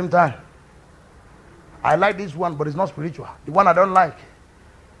me at the same time. I like this one, but it's not spiritual. The one I don't like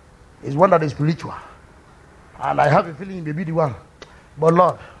is one that is spiritual. And I have a feeling it may be the one. But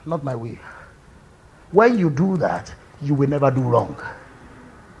Lord, not my will. When you do that, you will never do wrong.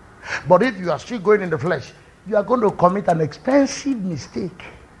 But if you are still going in the flesh, you are going to commit an expensive mistake.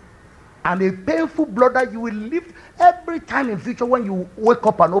 And a painful blood that you will live every time in future. When you wake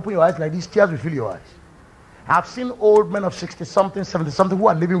up and open your eyes like this, tears will fill your eyes. I've seen old men of 60-something, 70-something who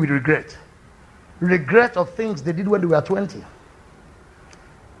are living with regret. Regret of things they did when they were 20.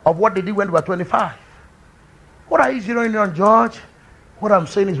 Of what they did when they were 25. What are you zeroing in on, George? What I'm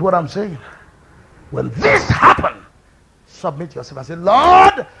saying is what I'm saying. When this happens, submit yourself and say,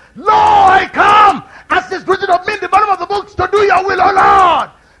 Lord, I come as is written of me in the bottom of the books to do your will, O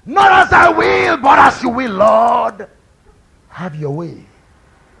Lord. Not as I will, but as you will, Lord. Have your way.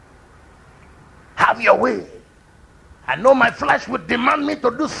 Have your way. I know my flesh would demand me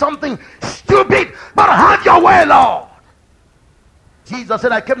to do something stupid, but have your way, Lord. Jesus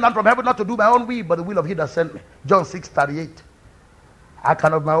said, I came down from heaven not to do my own will, but the will of he that sent me. John 6:38. I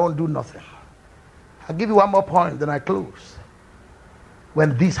can of my own do nothing. I'll give you one more point, then I close.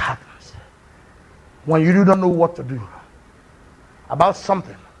 When this happens, when you do not know what to do about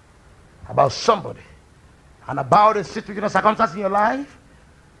something, about somebody, and about a situation or circumstance in your life,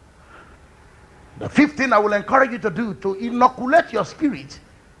 the fifth thing I will encourage you to do to inoculate your spirit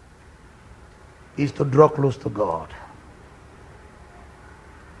is to draw close to God.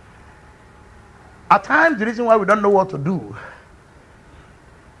 At times, the reason why we don't know what to do is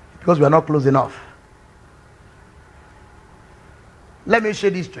because we are not close enough. Let me say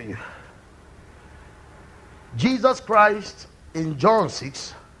this to you. Jesus Christ in John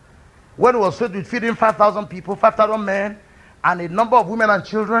 6, when he was filled with feeding 5,000 people, 5,000 men, and a number of women and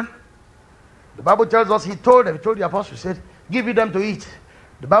children, the Bible tells us he told the apostles, he said, give it them to eat.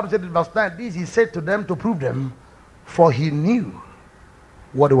 The Bible said in verse 9, this he said to them to prove them, for he knew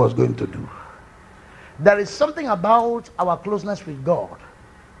what he was going to do. There is something about our closeness with God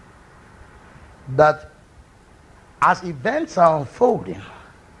that as events are unfolding,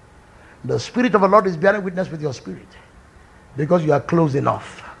 the Spirit of the Lord is bearing witness with your spirit because you are close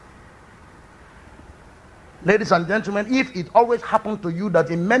enough. Ladies and gentlemen, if it always happens to you that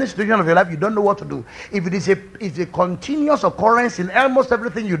in many situations of your life you don't know what to do, if it is a continuous occurrence in almost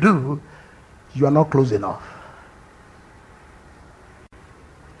everything you do, you are not close enough.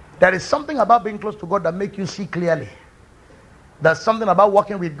 There is something about being close to God that makes you see clearly. There's something about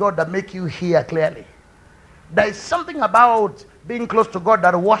walking with God that makes you hear clearly. There is something about being close to God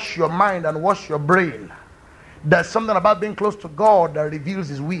that washes your mind and washes your brain. There's something about being close to God that reveals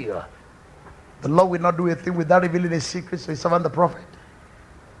his will. The Lord will not do a thing without revealing his secrets to his servant the prophet.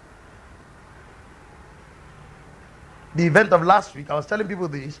 The event of last week, I was telling people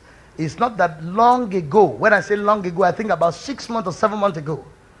this, it's not that long ago. When I say long ago, I think about 6 months or 7 months ago,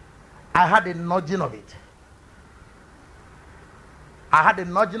 I had a nudging of it. I had a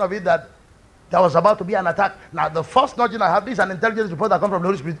nudging of it that there was about to be an attack. Now, the first nudging I have, this is an intelligence report that comes from the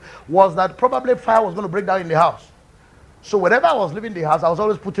Holy Spirit, was that probably fire was going to break down in the house. So whenever I was leaving the house, I was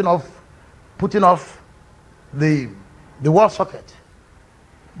always putting off the wall socket.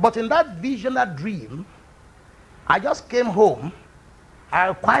 But in that vision, that dream, I just came home.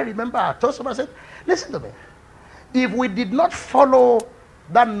 I quite remember, I told somebody, I said, listen to me. If we did not follow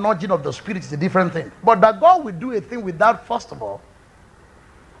that nudging of the Spirit, it's a different thing. But that God will do a thing with that, first of all.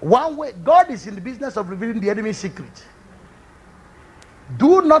 One way, God is in the business of revealing the enemy's secret.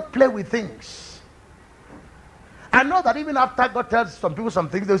 Do not play with things. I know that even after God tells some people some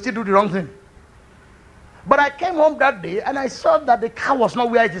things, they'll still do the wrong thing. But I came home that day and I saw that the car was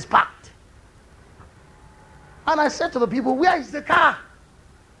not where it is parked. And I said to the people, where is the car?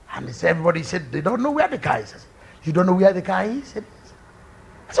 And everybody said, they don't know where the car is. I said, you don't know where the car is?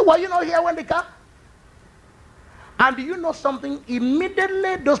 I said, why are you not here when the car? And do you know something?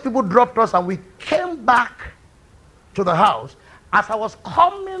 Immediately those people dropped us and we came back to the house. As I was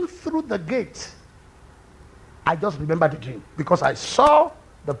coming through the gate, I just remembered the dream because I saw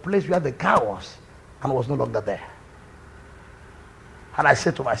the place where the car was and was no longer there. And I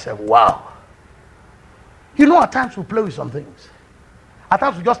said to myself, wow. You know, at times we play with some things. At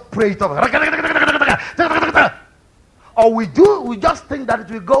times we just pray it over. Or we just think that it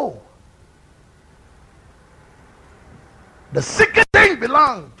will go. The secret thing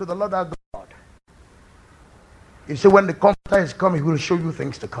belongs to the Lord our God. You see, when the Comforter is coming, he will show you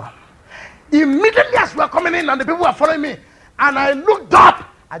things to come. Immediately as we are coming in and the people were following me, and I looked up,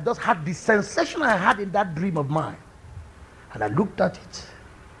 I just had the sensation I had in that dream of mine. And I looked at it,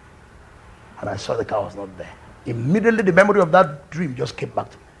 and I saw the car was not there. Immediately the memory of that dream just came back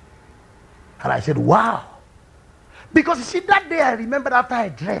to me. And I said, wow. Because you see, that day I remembered after I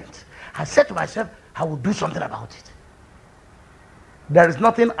dreamt, I said to myself, I will do something about it. There is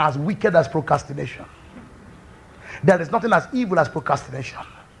nothing as wicked as procrastination. There is nothing as evil as procrastination.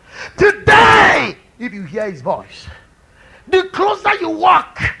 Today, if you hear his voice, the closer you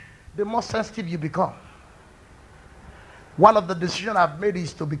walk, the more sensitive you become. One of the decisions I've made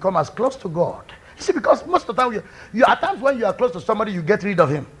is to become as close to God. You see, because most of the time, you at times when you are close to somebody, you get rid of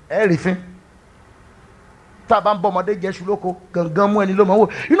him. Everything. You know,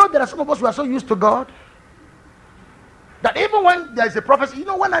 there are some of us who are so used to God that even when there is a prophecy, you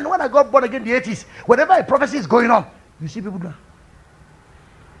know, when I got born again in the 80s, whenever a prophecy is going on, you see people doing.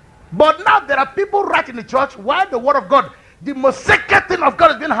 But now there are people right in the church, while the word of God, the most sacred thing of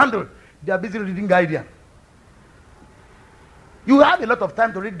God is being handled, they are busy reading Guardian. You have a lot of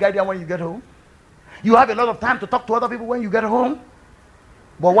time to read Guardian when you get home. You have a lot of time to talk to other people when you get home.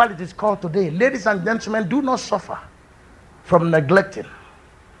 But while it is called today, ladies and gentlemen, do not suffer from neglecting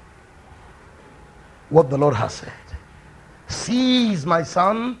what the Lord has said. Seize, my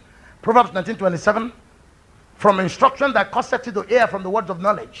son, Proverbs 19:27, from instruction that causeth you to err from the words of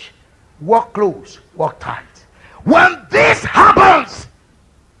knowledge. Walk close, walk tight. When this happens,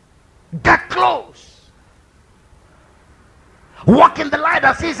 get close. Walk in the light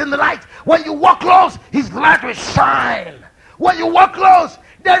as he is in the light. When you walk close, his light will shine. When you walk close,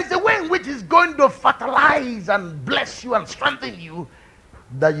 there is a way in which is going to fertilize and bless you and strengthen you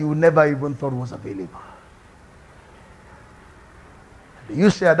that you never even thought was available. You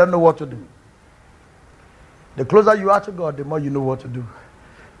say, I don't know what to do. The closer you are to God, the more you know what to do.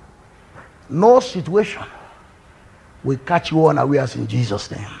 No situation will catch you unawares in Jesus'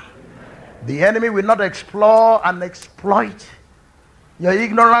 name. The enemy will not explore and exploit your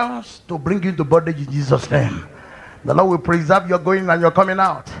ignorance to bring you into bondage in Jesus' name. The Lord will preserve your going and your coming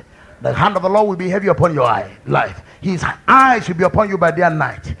out. The hand of the Lord will be heavy upon your life. His eyes will be upon you by day and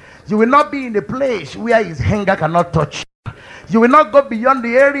night. You will not be in a place where his anger cannot touch you. You will not go beyond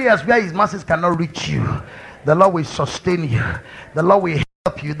the areas where his mercies cannot reach you. The Lord will sustain you. The Lord will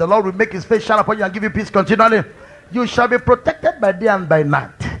help you. The Lord will make his face shine upon you and give you peace continually. You shall be protected by day and by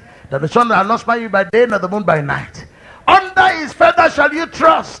night. That the sun shall not smite you by day, nor the moon by night. Under his feathers shall you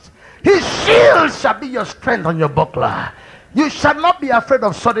trust. His shield shall be your strength on your buckler. You shall not be afraid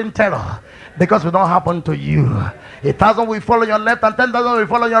of sudden terror, because it don't happen to you. 1,000 will follow your left and 10,000 will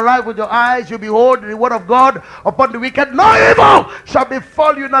follow your right. With your eyes you behold the word of God upon the wicked. No evil shall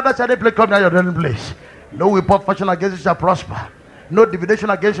befall you, neither shall they plague come near your dwelling place. No weapon fashioned against you shall prosper. No divination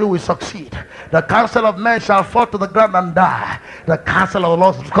against you will succeed. The counsel of men shall fall to the ground and die. The counsel of the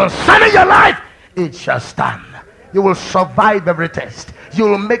Lord concerning your life, it shall stand. You will survive every test. You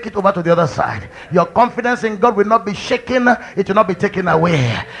will make it over to the other side. Your confidence in God will not be shaken. It will not be taken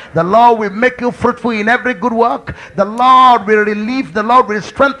away. The Lord will make you fruitful in every good work. The Lord will relieve. The Lord will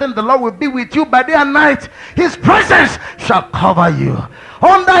strengthen. The Lord will be with you by day and night. His presence shall cover you.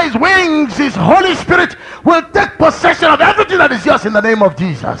 Under his wings, his Holy Spirit will take possession of everything that is yours in the name of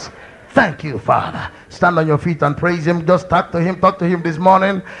Jesus. Thank you, Father. Stand on your feet and praise him. Just talk to him. Talk to him this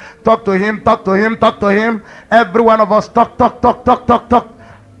morning. Talk to him. Talk to him. Talk to him. Every one of us talk. Talk.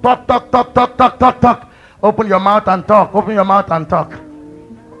 Open your mouth and talk. Open your mouth and talk.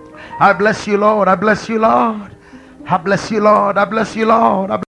 I bless you, Lord. I bless you, Lord. I bless you, Lord. I bless you, Lord.